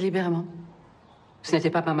 délibérément. Ce n'était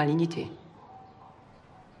pas par malignité.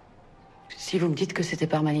 Si vous me dites que c'était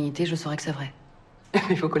par malignité, je saurais que c'est vrai.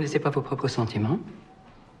 Mais vous ne connaissez pas vos propres sentiments.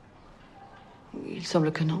 Il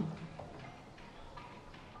semble que non.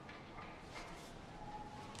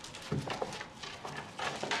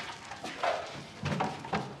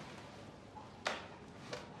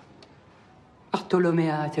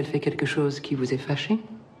 Bartholoméa a-t-elle fait quelque chose qui vous ait fâché?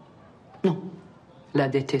 Non. La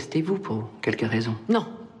détestez-vous pour quelque raison? Non.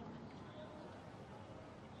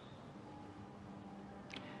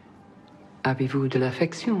 Avez-vous de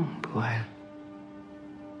l'affection pour elle?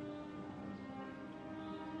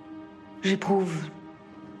 J'éprouve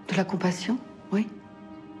de la compassion, oui.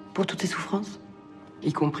 Pour toutes ses souffrances.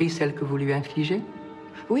 Y compris celles que vous lui infligez?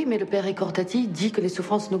 Oui, mais le père Ricordati dit que les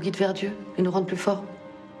souffrances nous guident vers Dieu et nous rendent plus forts.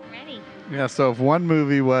 Ready. Yeah, so if one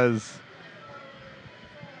movie was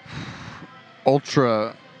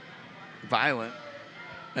ultra violent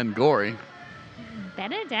and gory,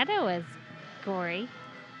 Benedetta was gory.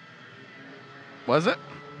 was it?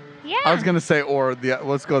 Yeah. I was going to say, or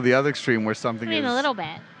let's go the other extreme where I something mean, a little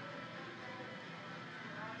bit.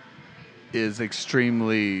 is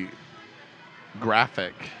extremely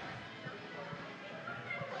graphic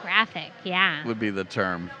Graphic, yeah. would be the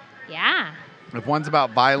term. Yeah. If one's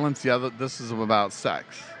about violence, the other, this is about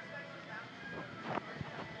sex.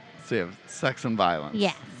 So you have sex and violence.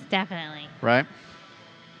 Yes, definitely. Right?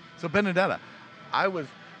 So Benedetta,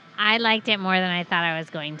 I liked it more than I thought I was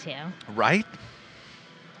going to. right?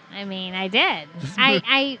 I mean, I did.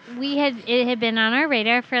 It had been on our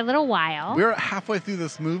radar for a little while. We're halfway through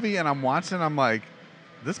this movie and I'm watching, I'm like,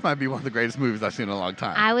 this might be one of the greatest movies I've seen in a long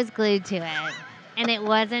time. I was glued to it. And it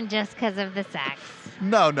wasn't just because of the sex.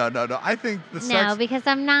 No. I think the sex... No, because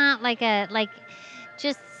I'm not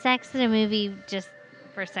just sex in a movie, just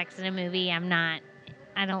for sex in a movie, I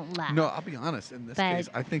don't love. No, I'll be honest. In this But- case,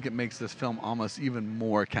 I think it makes this film almost even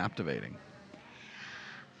more captivating.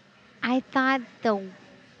 I thought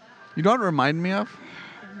You know what it reminded me of?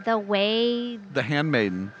 the way, The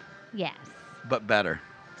Handmaiden, yes. but better.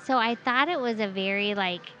 So I thought it was a very,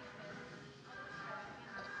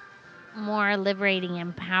 more liberating,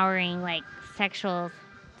 empowering, sexual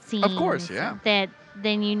scenes. Of course, yeah.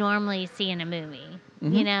 Than you normally see in a movie.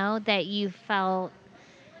 Mhm. You know, that you felt,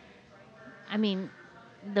 I mean,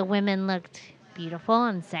 the women looked beautiful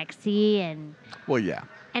and sexy and Well, yeah.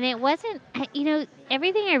 it wasn't,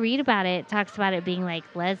 everything I read about it talks about it being like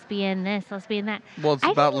lesbian this, lesbian that. Well, it's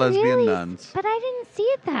I about didn't lesbian really- nuns. But I didn't see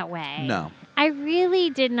it that way. No. I really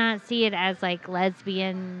did not see it as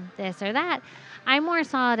lesbian this or that. I more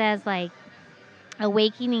saw it as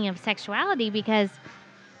awakening of sexuality because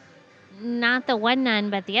not the one nun,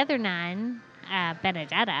 but the other nun,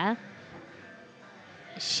 Benedetta,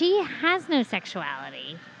 she has no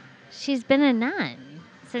sexuality. She's been a nun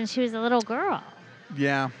since she was a little girl.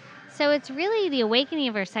 Yeah. So it's really the awakening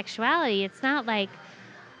of her sexuality. It's not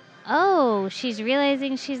oh, she's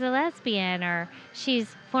realizing she's a lesbian or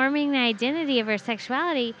she's forming the identity of her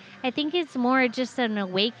sexuality. I think it's more just an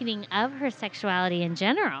awakening of her sexuality in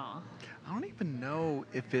general. I don't even know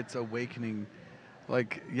if it's awakening.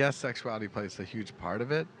 Yes, sexuality plays a huge part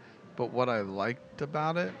of it, but what I liked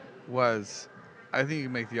about it was, I think you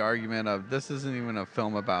can make the argument of this isn't even a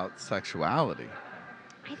film about sexuality.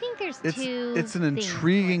 I think there's It's two. it's an things.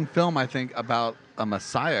 intriguing film, I think, about a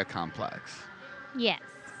Messiah complex. Yes.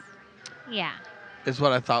 Yeah. Is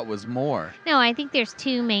what I thought was more. No, I think there's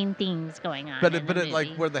two main things going on. But in it the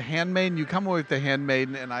movie. where The Handmaiden, you come away with The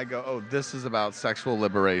Handmaiden, and I go, oh, this is about sexual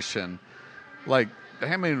liberation. The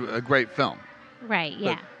Handmaiden, a great film. Right.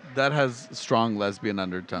 Yeah. But that has strong lesbian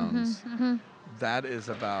undertones. Mm-hmm.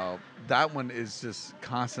 That one is just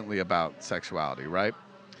constantly about sexuality, right?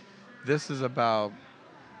 This is about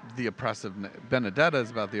the oppressive. Benedetta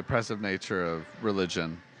is about the oppressive nature of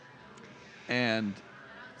religion, and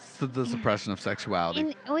the suppression of sexuality.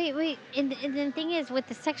 And wait. And the thing is, with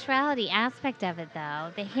the sexuality aspect of it,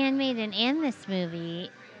 though, The Handmaiden and this movie,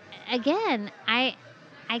 again, I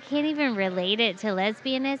can't even relate it to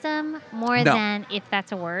lesbianism more No. than, if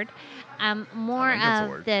that's a word, more I think it's a of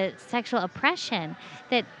word. the sexual oppression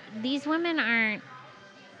that these women aren't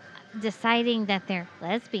deciding that they're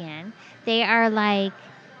lesbian. They are like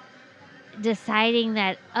deciding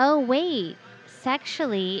that, oh, wait,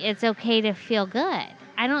 sexually it's okay to feel good.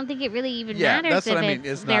 I don't think it really even Yeah, matters that's if what I mean. it's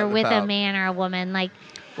It's they're not with a about- man or a woman. Like,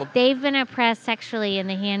 Well- they've been oppressed sexually in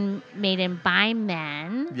The Handmaiden by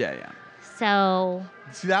men. Yeah. So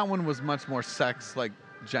See, that one was much more sex, like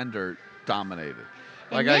gender dominated.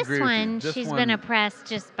 Like, in I this agree with you. one, This she's one, been oppressed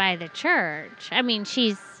just by the church. I mean,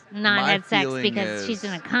 she's not My had sex feeling because she's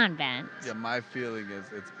in is- a convent. Yeah, my feeling is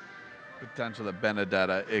it's potential that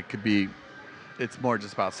Benedetta, it's more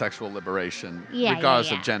just about sexual liberation, Yeah,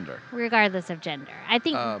 regardless yeah. of gender. Regardless of gender. I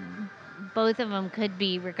think Um, both of them could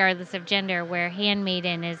be regardless of gender, where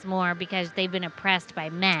Handmaiden is more because they've been oppressed by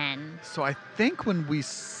men. So I think when we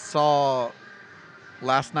saw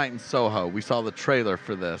last night in Soho, we saw the trailer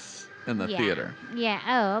for this in the Yeah. theater. Yeah.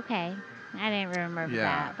 Oh, okay. I didn't remember Yeah.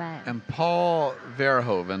 that, but And Paul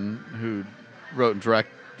Verhoeven, who wrote and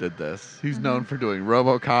directed this, he's Mm-hmm. known for doing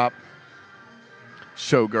RoboCop,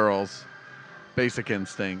 Showgirls, Basic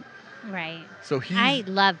Instinct. right. So he's I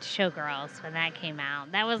loved Showgirls when that came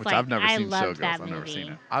out. That was which like I've never I seen loved Showgirls. that I've movie. never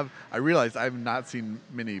seen it. I realized I've not seen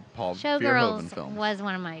many Paul Verhoeven Showgirls films. was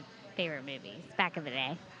one of my favorite movies back in the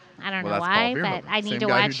day. I don't Well, know that's why, Paul but Verhoeven, I same need to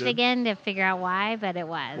guy who watch it did- again to figure out why, but it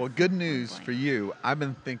was. Well, good at one news point. for you. I've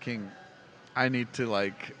been thinking I need to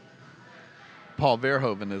like Paul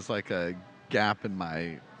Verhoeven is like a gap in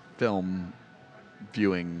my film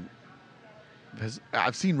viewing.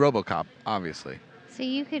 I've seen RoboCop, obviously. So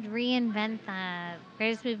you could reinvent the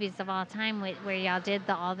greatest movies of all time where y'all did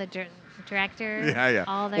all the directors, Yeah.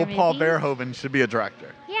 all their Well, movies. Paul Verhoeven should be a director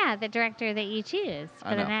Yeah, the director that you choose for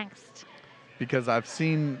I the know. next. because I've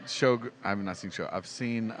seen I've not seen Show. I've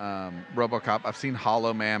seen RoboCop. I've seen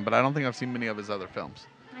Hollow Man, but I don't think I've seen many of his other films.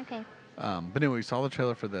 Okay. But anyway, we saw the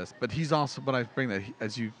trailer for this. But he's also, but I bring that,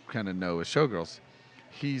 as you kind of know, with Showgirls,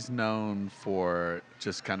 he's known for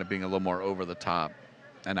just kind of being a little more over the top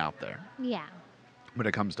and out there Yeah. when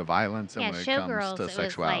it comes to violence and Yeah, when it Showgirls, comes to it was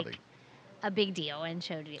sexuality. like a big deal in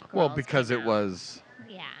Showgirls. Well, because came it out. was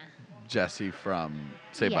Yeah. Jesse from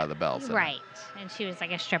Saved by the Bell. in it. Right. And she was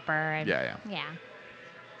like a stripper. And, Yeah. Yeah.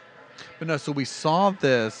 But no, so we saw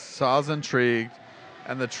this, so I was intrigued,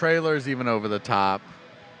 and the trailer's even over the top.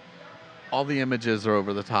 All the images are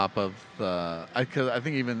over the top of the. I think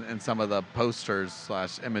even in some of the posters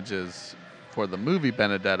 / images for the movie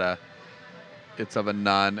Benedetta, it's of a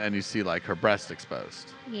nun, and you see like her breast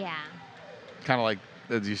exposed, Yeah. kind of like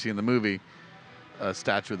as you see in the movie, a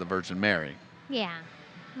statue of the Virgin Mary, Yeah.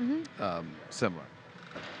 Hmm. similar.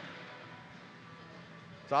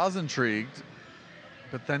 So I was intrigued,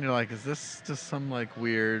 but then you're like, is this just some like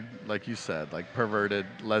weird, like you said, like perverted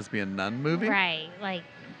lesbian nun movie? Right. Like,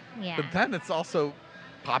 yeah. But then it's also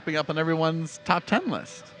popping up on everyone's top 10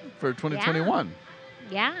 list for 2021.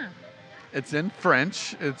 Yeah. It's in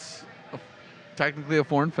French. It's technically a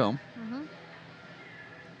foreign film. Hmm.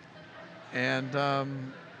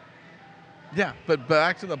 And yeah, but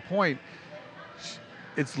back to the point,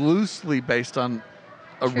 it's loosely based on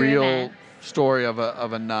a True real events. story of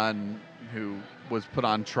a nun who was put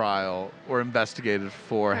on trial or investigated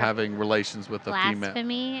for For having relations with a female.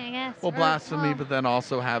 Blasphemy, I guess. Well, or- blasphemy, well, but then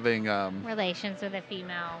also having relations with a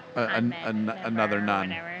female an- convent an- member another or nun.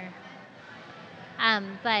 whatever.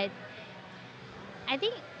 But I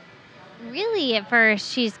think really at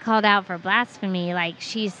first she's called out for blasphemy. Like,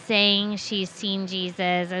 she's saying she's seen Jesus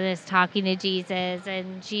and is talking to Jesus,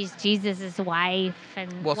 and she's Jesus' wife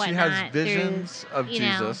and well, she whatnot has visions through, of you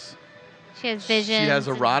know, Jesus. she has visions. She has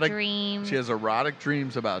and erotic dreams. She has erotic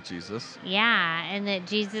dreams about Jesus. Yeah, and that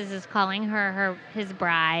Jesus is calling her his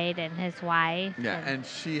bride and his wife. Yeah, and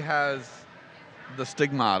she has the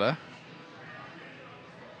stigmata.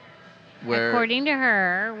 Where according to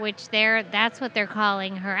her, which that's what they're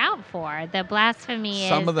calling her out for. The blasphemy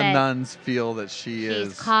some is of the that nuns feel that she she's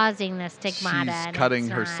is causing the stigmata. she's and cutting it's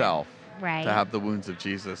not. herself Right. to have the wounds of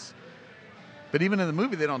Jesus. But even in the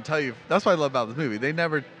movie, they don't tell you. That's what I love about this movie. They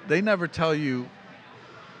never tell you.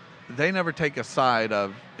 They never take a side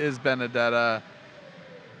of, is Benedetta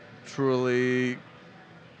truly Is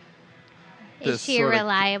this she a sort of-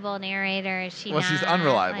 reliable narrator? Is she Well, not? she's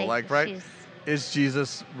unreliable, like, right? she's- is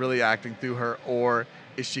Jesus really acting through her, or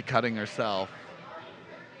is she cutting herself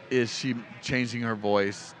Is she changing her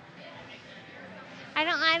voice?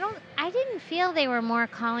 I didn't feel they were more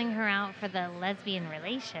calling her out for the lesbian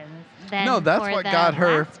relations than No, that's for what the got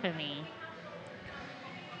her. blasphemy.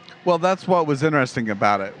 Well, that's what was interesting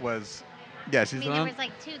about it was, yeah, I mean, there was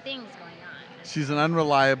like two things going on. she's an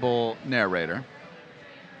unreliable narrator.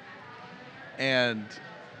 And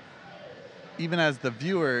even as the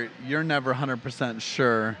viewer, you're never 100%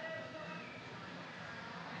 sure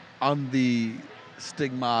on the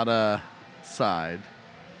stigmata side.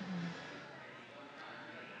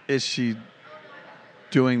 Is she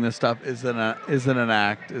doing this stuff? Is it an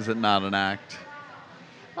act? Is it not an act?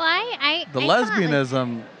 Well, I The I thought, like,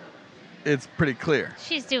 lesbianism, it's pretty clear.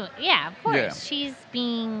 she's doing, yeah, of course. Yeah. She's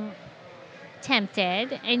being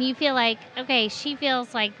tempted, and you feel like, okay, she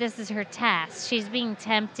feels like this is her test. She's being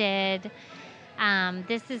tempted.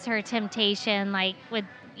 This is her temptation, like with,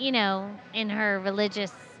 in her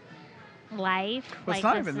religious life. But like it's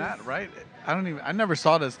not this even is- that, right? I never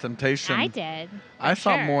saw it as temptation. I did. I for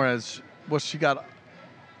saw it sure. more as, well, she got,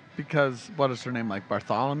 because, what is her name? Like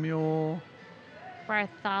Bartholomew?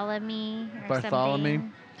 Bartholomew or Bartholomew?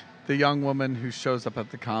 something. The young woman who shows up at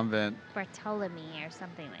the convent Bartholomew or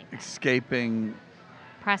something like that. escaping.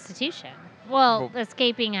 Prostitution. Well, Well-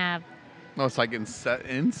 escaping a No, it's like incest.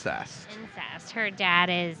 incest. Her dad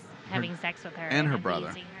is having sex with her and her brother.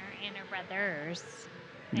 abusing her, and her brothers.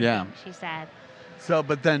 I Yeah. think she said. So,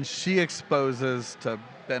 but then she exposes to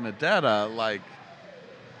Benedetta like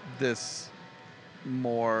this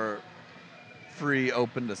more free,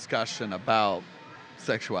 open discussion about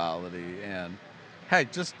sexuality and,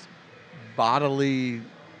 heck, just bodily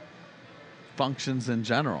functions in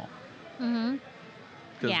general. Mm-hmm.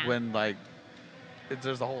 Because Yeah. when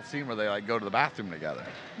there's a whole scene where they like go to the bathroom together.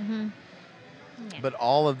 Mm-hmm. Yeah. But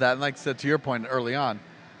all of that, and like I said to your point early on,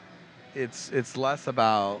 it's less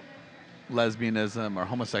about lesbianism or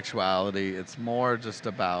homosexuality. It's more just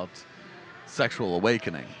about sexual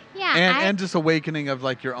awakening. Yeah, And just awakening of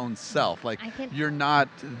like your own self. Like you're not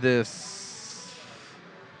this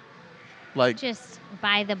like just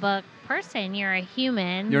by the book person. You're a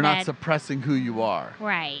human. you're not that- suppressing who you are.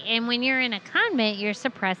 Right. And when you're in a convent, you're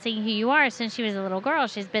suppressing who you are. Since she was a little girl,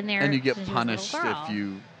 she's been there. And you get since she was a little punished girl. if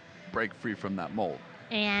you break free from that mold.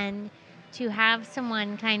 And to have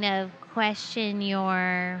someone kind of question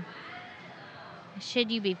your, should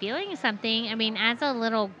you be feeling something? I mean, as a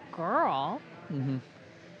little girl, Mm-hmm.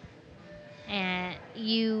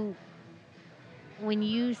 and when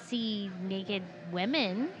you see naked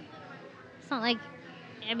women, it's not like,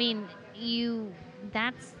 I mean,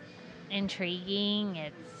 that's intriguing.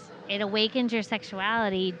 It awakens your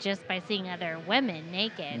sexuality just by seeing other women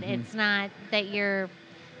naked. Mhm. It's not that you're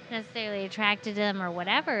necessarily attracted to them or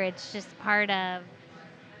whatever. It's just part of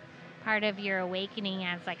your awakening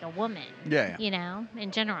as like a woman. Yeah.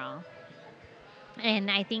 In general.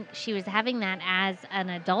 And I think she was having that as an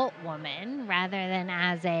adult woman rather than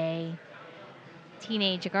as a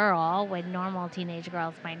teenage girl, when normal teenage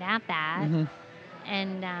girls might have that. Mm-hmm.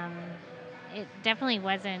 And it definitely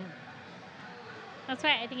wasn't. That's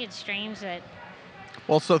why I think it's strange that.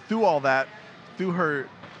 Well, so through all that, through her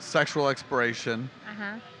sexual exploration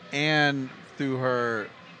and through her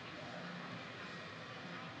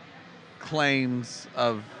claims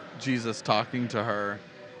of Jesus talking to her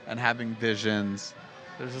and having visions,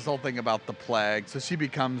 there's this whole thing about the plague. So she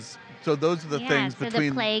becomes. So those are the things so between.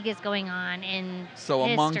 the plague is going on in So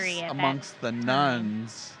history amongst the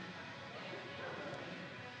nuns,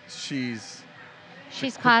 she's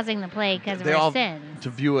causing the plague because of they her all, sins. to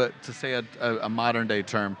view it, to say a modern day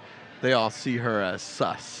term, they all see her as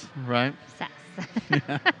sus, right? Sus.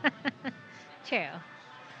 True.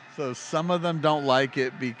 So some of them don't like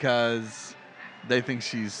it because they think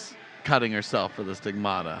she's cutting herself for the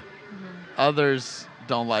stigmata. Mm-hmm. Others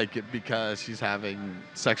don't like it because she's having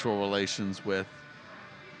sexual relations with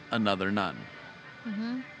another nun.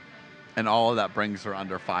 Mm-hmm. And all of that brings her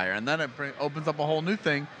under fire. And then it opens up a whole new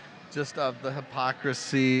thing just of the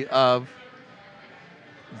hypocrisy of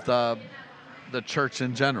the church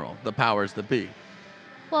in general, the powers that be.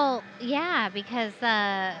 Well, yeah, because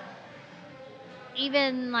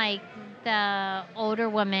even like the older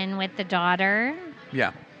woman with the daughter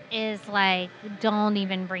Yeah. is like, don't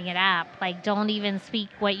even bring it up. Like, don't even speak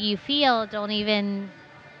what you feel. Don't even,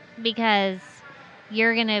 because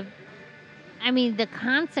you're going to, I mean, the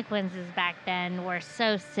consequences back then were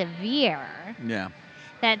so severe Yeah.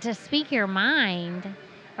 that to speak your mind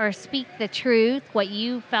or speak the truth, what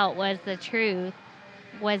you felt was the truth,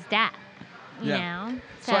 was death. You know?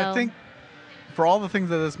 So I think for all the things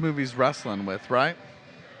that this movie's wrestling with, right?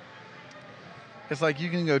 It's like you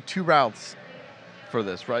can go two routes for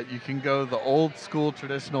this, right? You can go the old school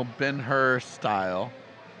traditional Ben-Hur style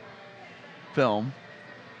film,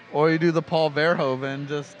 or you do the Paul Verhoeven,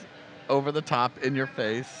 just over the top, in your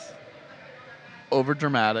face, over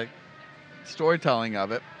dramatic storytelling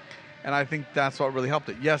of it. And I think that's what really helped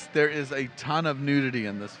it. Yes, there is a ton of nudity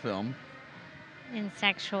in this film. And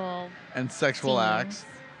sexual scenes. Acts.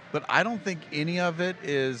 But I don't think any of it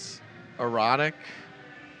is erotic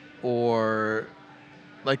or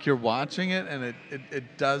like you're watching it and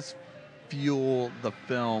it does fuel the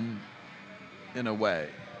film in a way.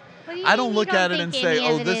 I don't look at it and say,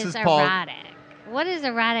 oh, this is Paul. Erotic. What does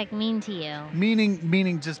erotic mean to you?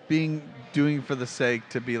 Meaning just doing for the sake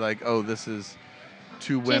to be like, oh, this is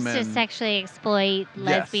two women. Just to sexually exploit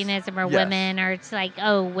lesbianism or women, or it's like,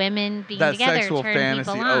 oh, women being that together sexual turn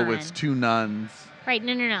fantasy. people on. Oh, it's two nuns. Right?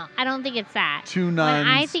 No. I don't think it's that. Two nuns.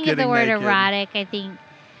 When I think of the word naked. erotic,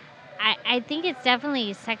 I think it's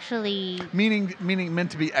definitely sexually. Meaning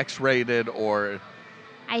meant to be X-rated or.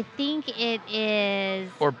 I think it is.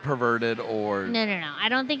 Or perverted or. No. I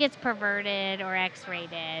don't think it's perverted or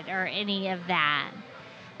X-rated or any of that.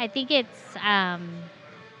 I think it's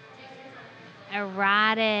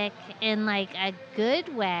erotic in like a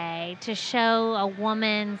good way to show a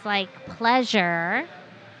woman's like pleasure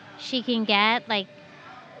she can get, like,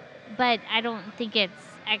 but I don't think it's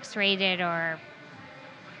X-rated or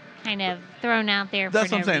kind of thrown out there. That's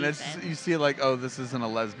for what no I'm saying. reason. You see it like, oh, this isn't a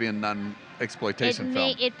lesbian nun exploitation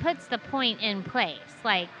film. It puts the point in place.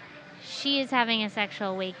 Like, she is having a sexual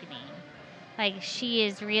awakening. Like, she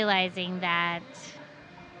is realizing that,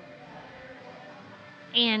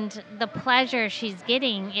 and the pleasure she's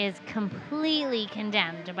getting is completely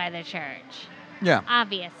condemned by the church. Yeah.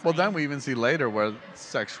 Obviously. Well, then we even see later where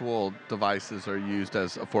sexual devices are used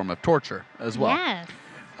as a form of torture as well. Yes.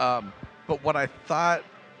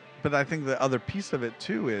 But I think the other piece of it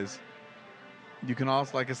too is you can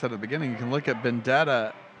also, like I said at the beginning, you can look at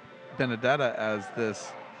Benedetta as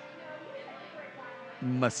this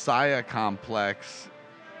Messiah complex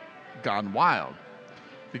gone wild.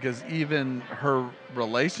 Because even her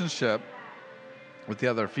relationship with the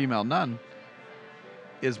other female nun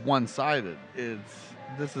is one-sided.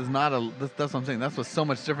 That's what I'm saying. That's what's so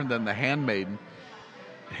much different than the Handmaiden.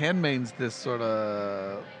 Handmaiden's this sort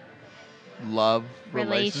of love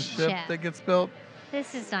relationship that gets built.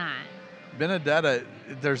 This is not. Benedetta,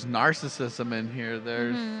 there's narcissism in here.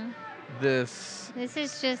 There's this. This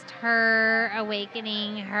is just her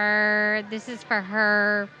awakening. This is for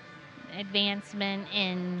her advancement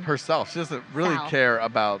in herself. She doesn't really care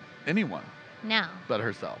about anyone. No. But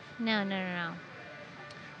herself. No.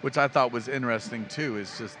 Which I thought was interesting too,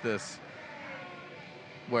 is just this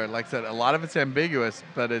where, like I said, a lot of it's ambiguous,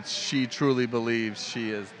 but she truly believes she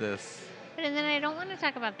is this. But and then I don't want to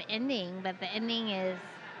talk about the ending, but the ending is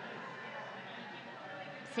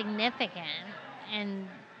significant and.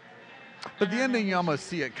 But the ending, you almost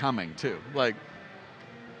see it coming too. Like,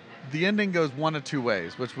 the ending goes one of two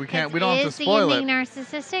ways, which we don't have to spoil it. Is the ending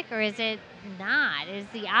narcissistic or is it not? Is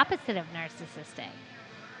the opposite of narcissistic?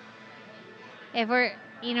 If we're,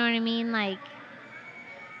 you know what I mean, like.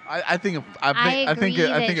 I think it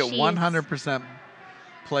 100%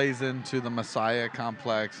 plays into the Messiah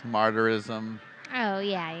complex, martyrism. Oh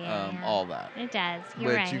yeah. All that. It does.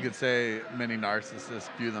 You're right. Which you could say many narcissists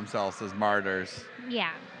view themselves as martyrs.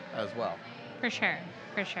 Yeah. As well. For sure.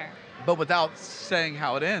 But without saying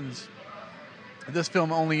how it ends, this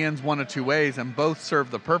film only ends one of two ways, and both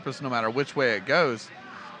serve the purpose no matter which way it goes.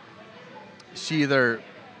 She either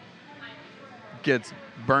gets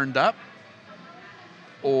burned up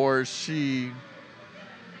or she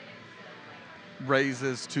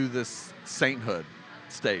raises to this sainthood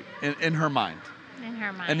state in her mind. In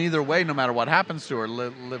her mind. And either way, no matter what happens to her,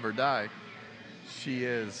 live or die, she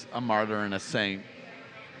is a martyr and a saint.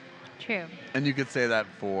 True. And you could say that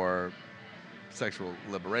for sexual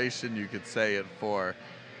liberation. You could say it for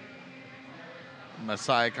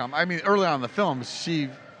Messiah. I mean, early on in the film,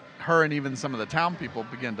 her and even some of the town people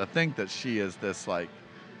begin to think that she is this like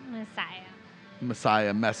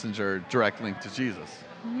Messiah messenger, direct link to Jesus.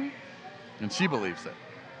 Mm-hmm. And she believes it.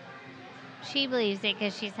 She believes it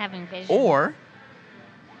because she's having visions. Or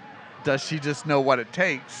does she just know what it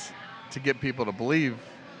takes to get people to believe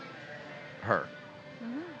her?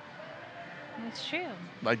 That's true.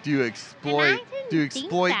 Like, do you exploit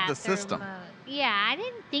the system? Yeah, I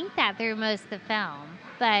didn't think that through most of the film.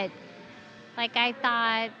 But, like, I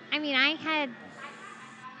thought, I mean,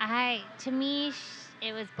 to me,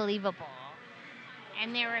 it was believable.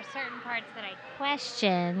 And there were certain parts that I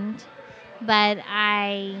questioned, but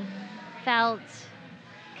I felt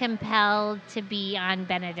compelled to be on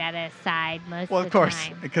Benedetta's side most Well, of of the course,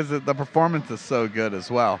 time. because the performance is so good as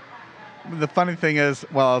well. The funny thing is,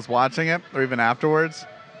 while I was watching it, or even afterwards,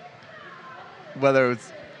 whether it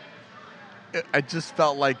was, I just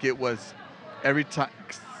felt like it was every time,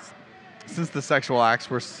 since the sexual acts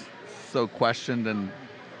were so questioned and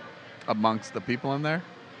amongst the people in there,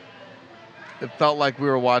 it felt like we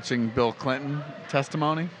were watching Bill Clinton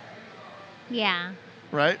testimony, Yeah.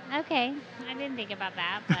 right? Okay. I didn't think about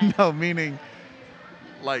that, but No, meaning,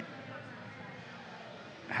 like,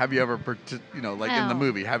 have you ever, like in the Oh.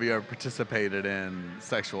 movie, have you ever participated in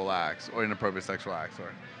sexual acts or inappropriate sexual acts,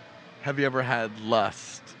 or have you ever had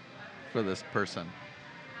lust for this person?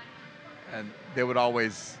 And they would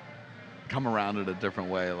always come around it a different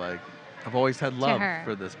way, like, I've always had love her.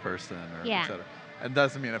 for this person, or Yeah. et cetera. It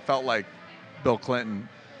doesn't mean, it felt like Bill Clinton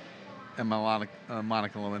and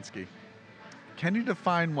Monica Lewinsky. Can you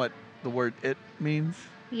define what the word "it" means?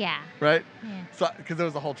 yeah. Right? Yeah. So, because there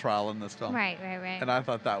was a whole trial in this film. Right. And I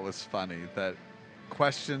thought that was funny, that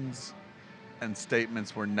questions and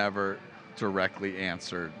statements were never directly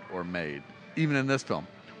answered or made, even in this film,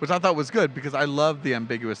 which I thought was good because I love the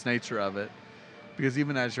ambiguous nature of it. Because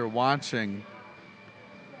even as you're watching,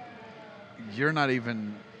 you're not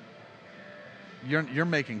even, you're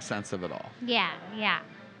making sense of it all. Yeah.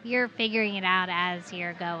 You're figuring it out as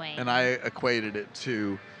you're going. And I equated it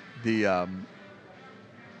to the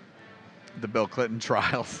Bill Clinton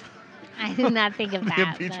trials. I did not think of The that.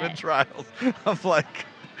 impeachment but- trials of, like,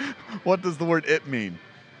 what does the word "it" mean?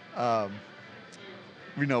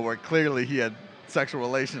 Where clearly he had sexual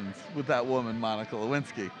relations with that woman, Monica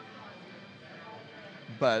Lewinsky.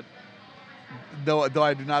 But though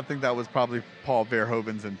I do not think that was probably Paul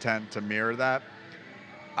Verhoeven's intent to mirror that,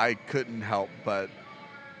 I couldn't help but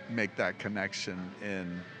make that connection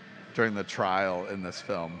during the trial in this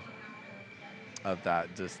film of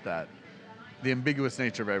that, just that the ambiguous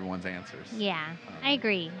nature of everyone's answers. Yeah, I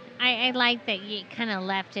agree. I like that you kind of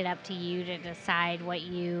left it up to you to decide what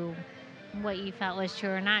you felt was true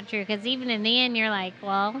or not true. Because even in the end, you're like,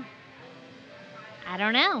 well, I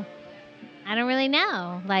don't know. I don't really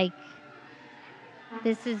know. Like,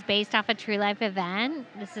 this is based off a true life event.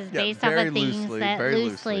 This is based off of things that very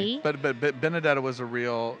loosely. But Benedetta was a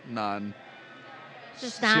real nun.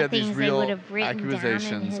 Just She not had these things they real would have written down in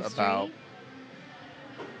accusations history. about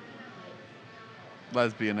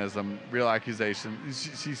lesbianism, real accusations.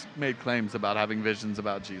 She's made claims about having visions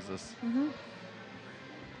about Jesus. Mm-hmm.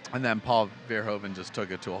 And then Paul Verhoeven just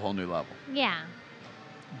took it to a whole new level. Yeah.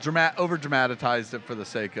 Over-dramatized it for the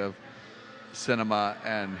sake of cinema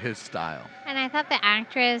and his style. And I thought the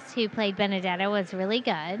actress who played Benedetta was really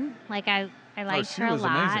good. Like, I liked she her a was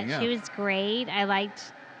lot. amazing, yeah. She was great. I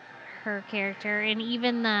liked her character. And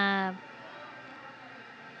even the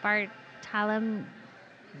Bartolom,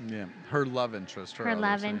 Yeah, her love interest. her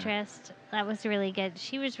love interest, that was really good.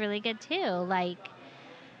 She was really good, too. Like,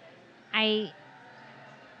 I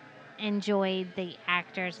enjoyed the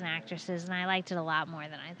actors and actresses, and I liked it a lot more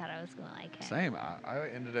than I thought I was going to like it. Same. I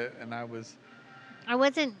ended it, and I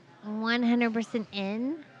wasn't 100%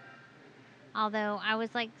 in, although I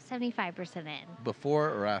was like 75% in. Before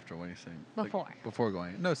or after when you sing? Before. Like, before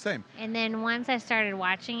going. No, same. And then once I started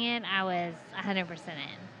watching it, I was 100%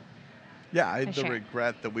 in. Yeah, I had For the sure.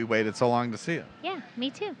 regret that we waited so long to see it. Yeah, me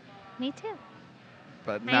too. Me too.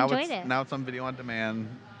 But I now enjoyed it. now it's on video on demand,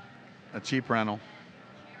 a cheap rental.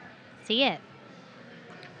 See it.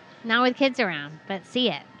 Not with kids around, but see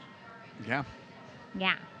it. Yeah.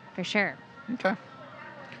 Yeah, for sure. Okay.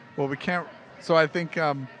 Well, we can't. So I think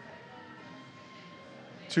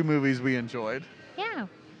 2 movies we enjoyed Yeah,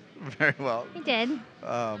 very well. we did.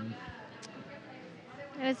 Um,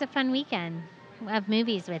 It was a fun weekend of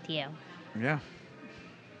movies with you. yeah.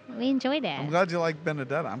 We enjoyed it. I'm glad you like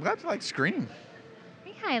Benedetta. I'm glad you like Scream.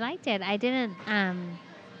 Yeah, I liked it. I didn't.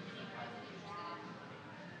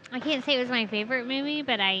 I can't say it was my favorite movie,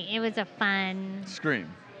 but it was a fun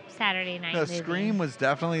Scream. Saturday night No, movie. Scream was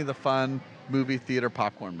definitely the fun movie theater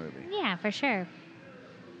popcorn movie. Yeah, for sure.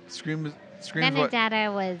 Scream what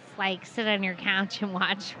Benedetta was like sit on your couch and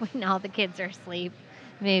watch when all the kids are asleep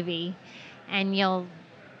movie, and you'll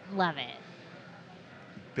love it.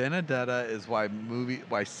 Benedetta is why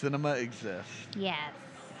cinema exists. Yes.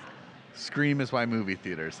 Scream is why movie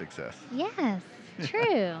theaters exist. Yes.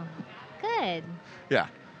 True. Good. Yeah.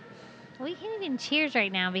 We can't even cheers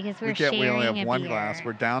right now because we're We can't. sharing We only have a one beer. glass.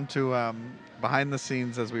 We're down to behind the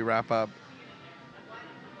scenes as we wrap up.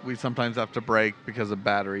 We sometimes have to break because of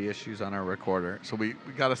battery issues on our recorder. So we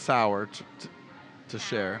got a sour to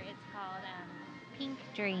share. It's called Pink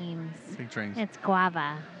Dreams. Pink Dreams. It's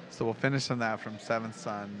guava. So we'll finish on that from Seventh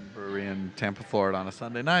Sun Brewery in Tampa, Florida on a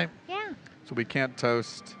Sunday night. Yeah. So we can't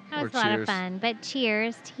toast That or was a lot of cheers. fun. But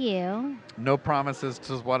cheers to you. No promises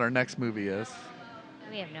to what our next movie is.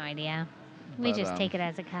 We have no idea. We But, just take it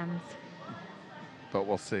as it comes. But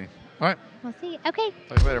we'll see. All right. We'll see. Okay.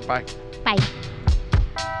 Talk to you later. Bye. Bye.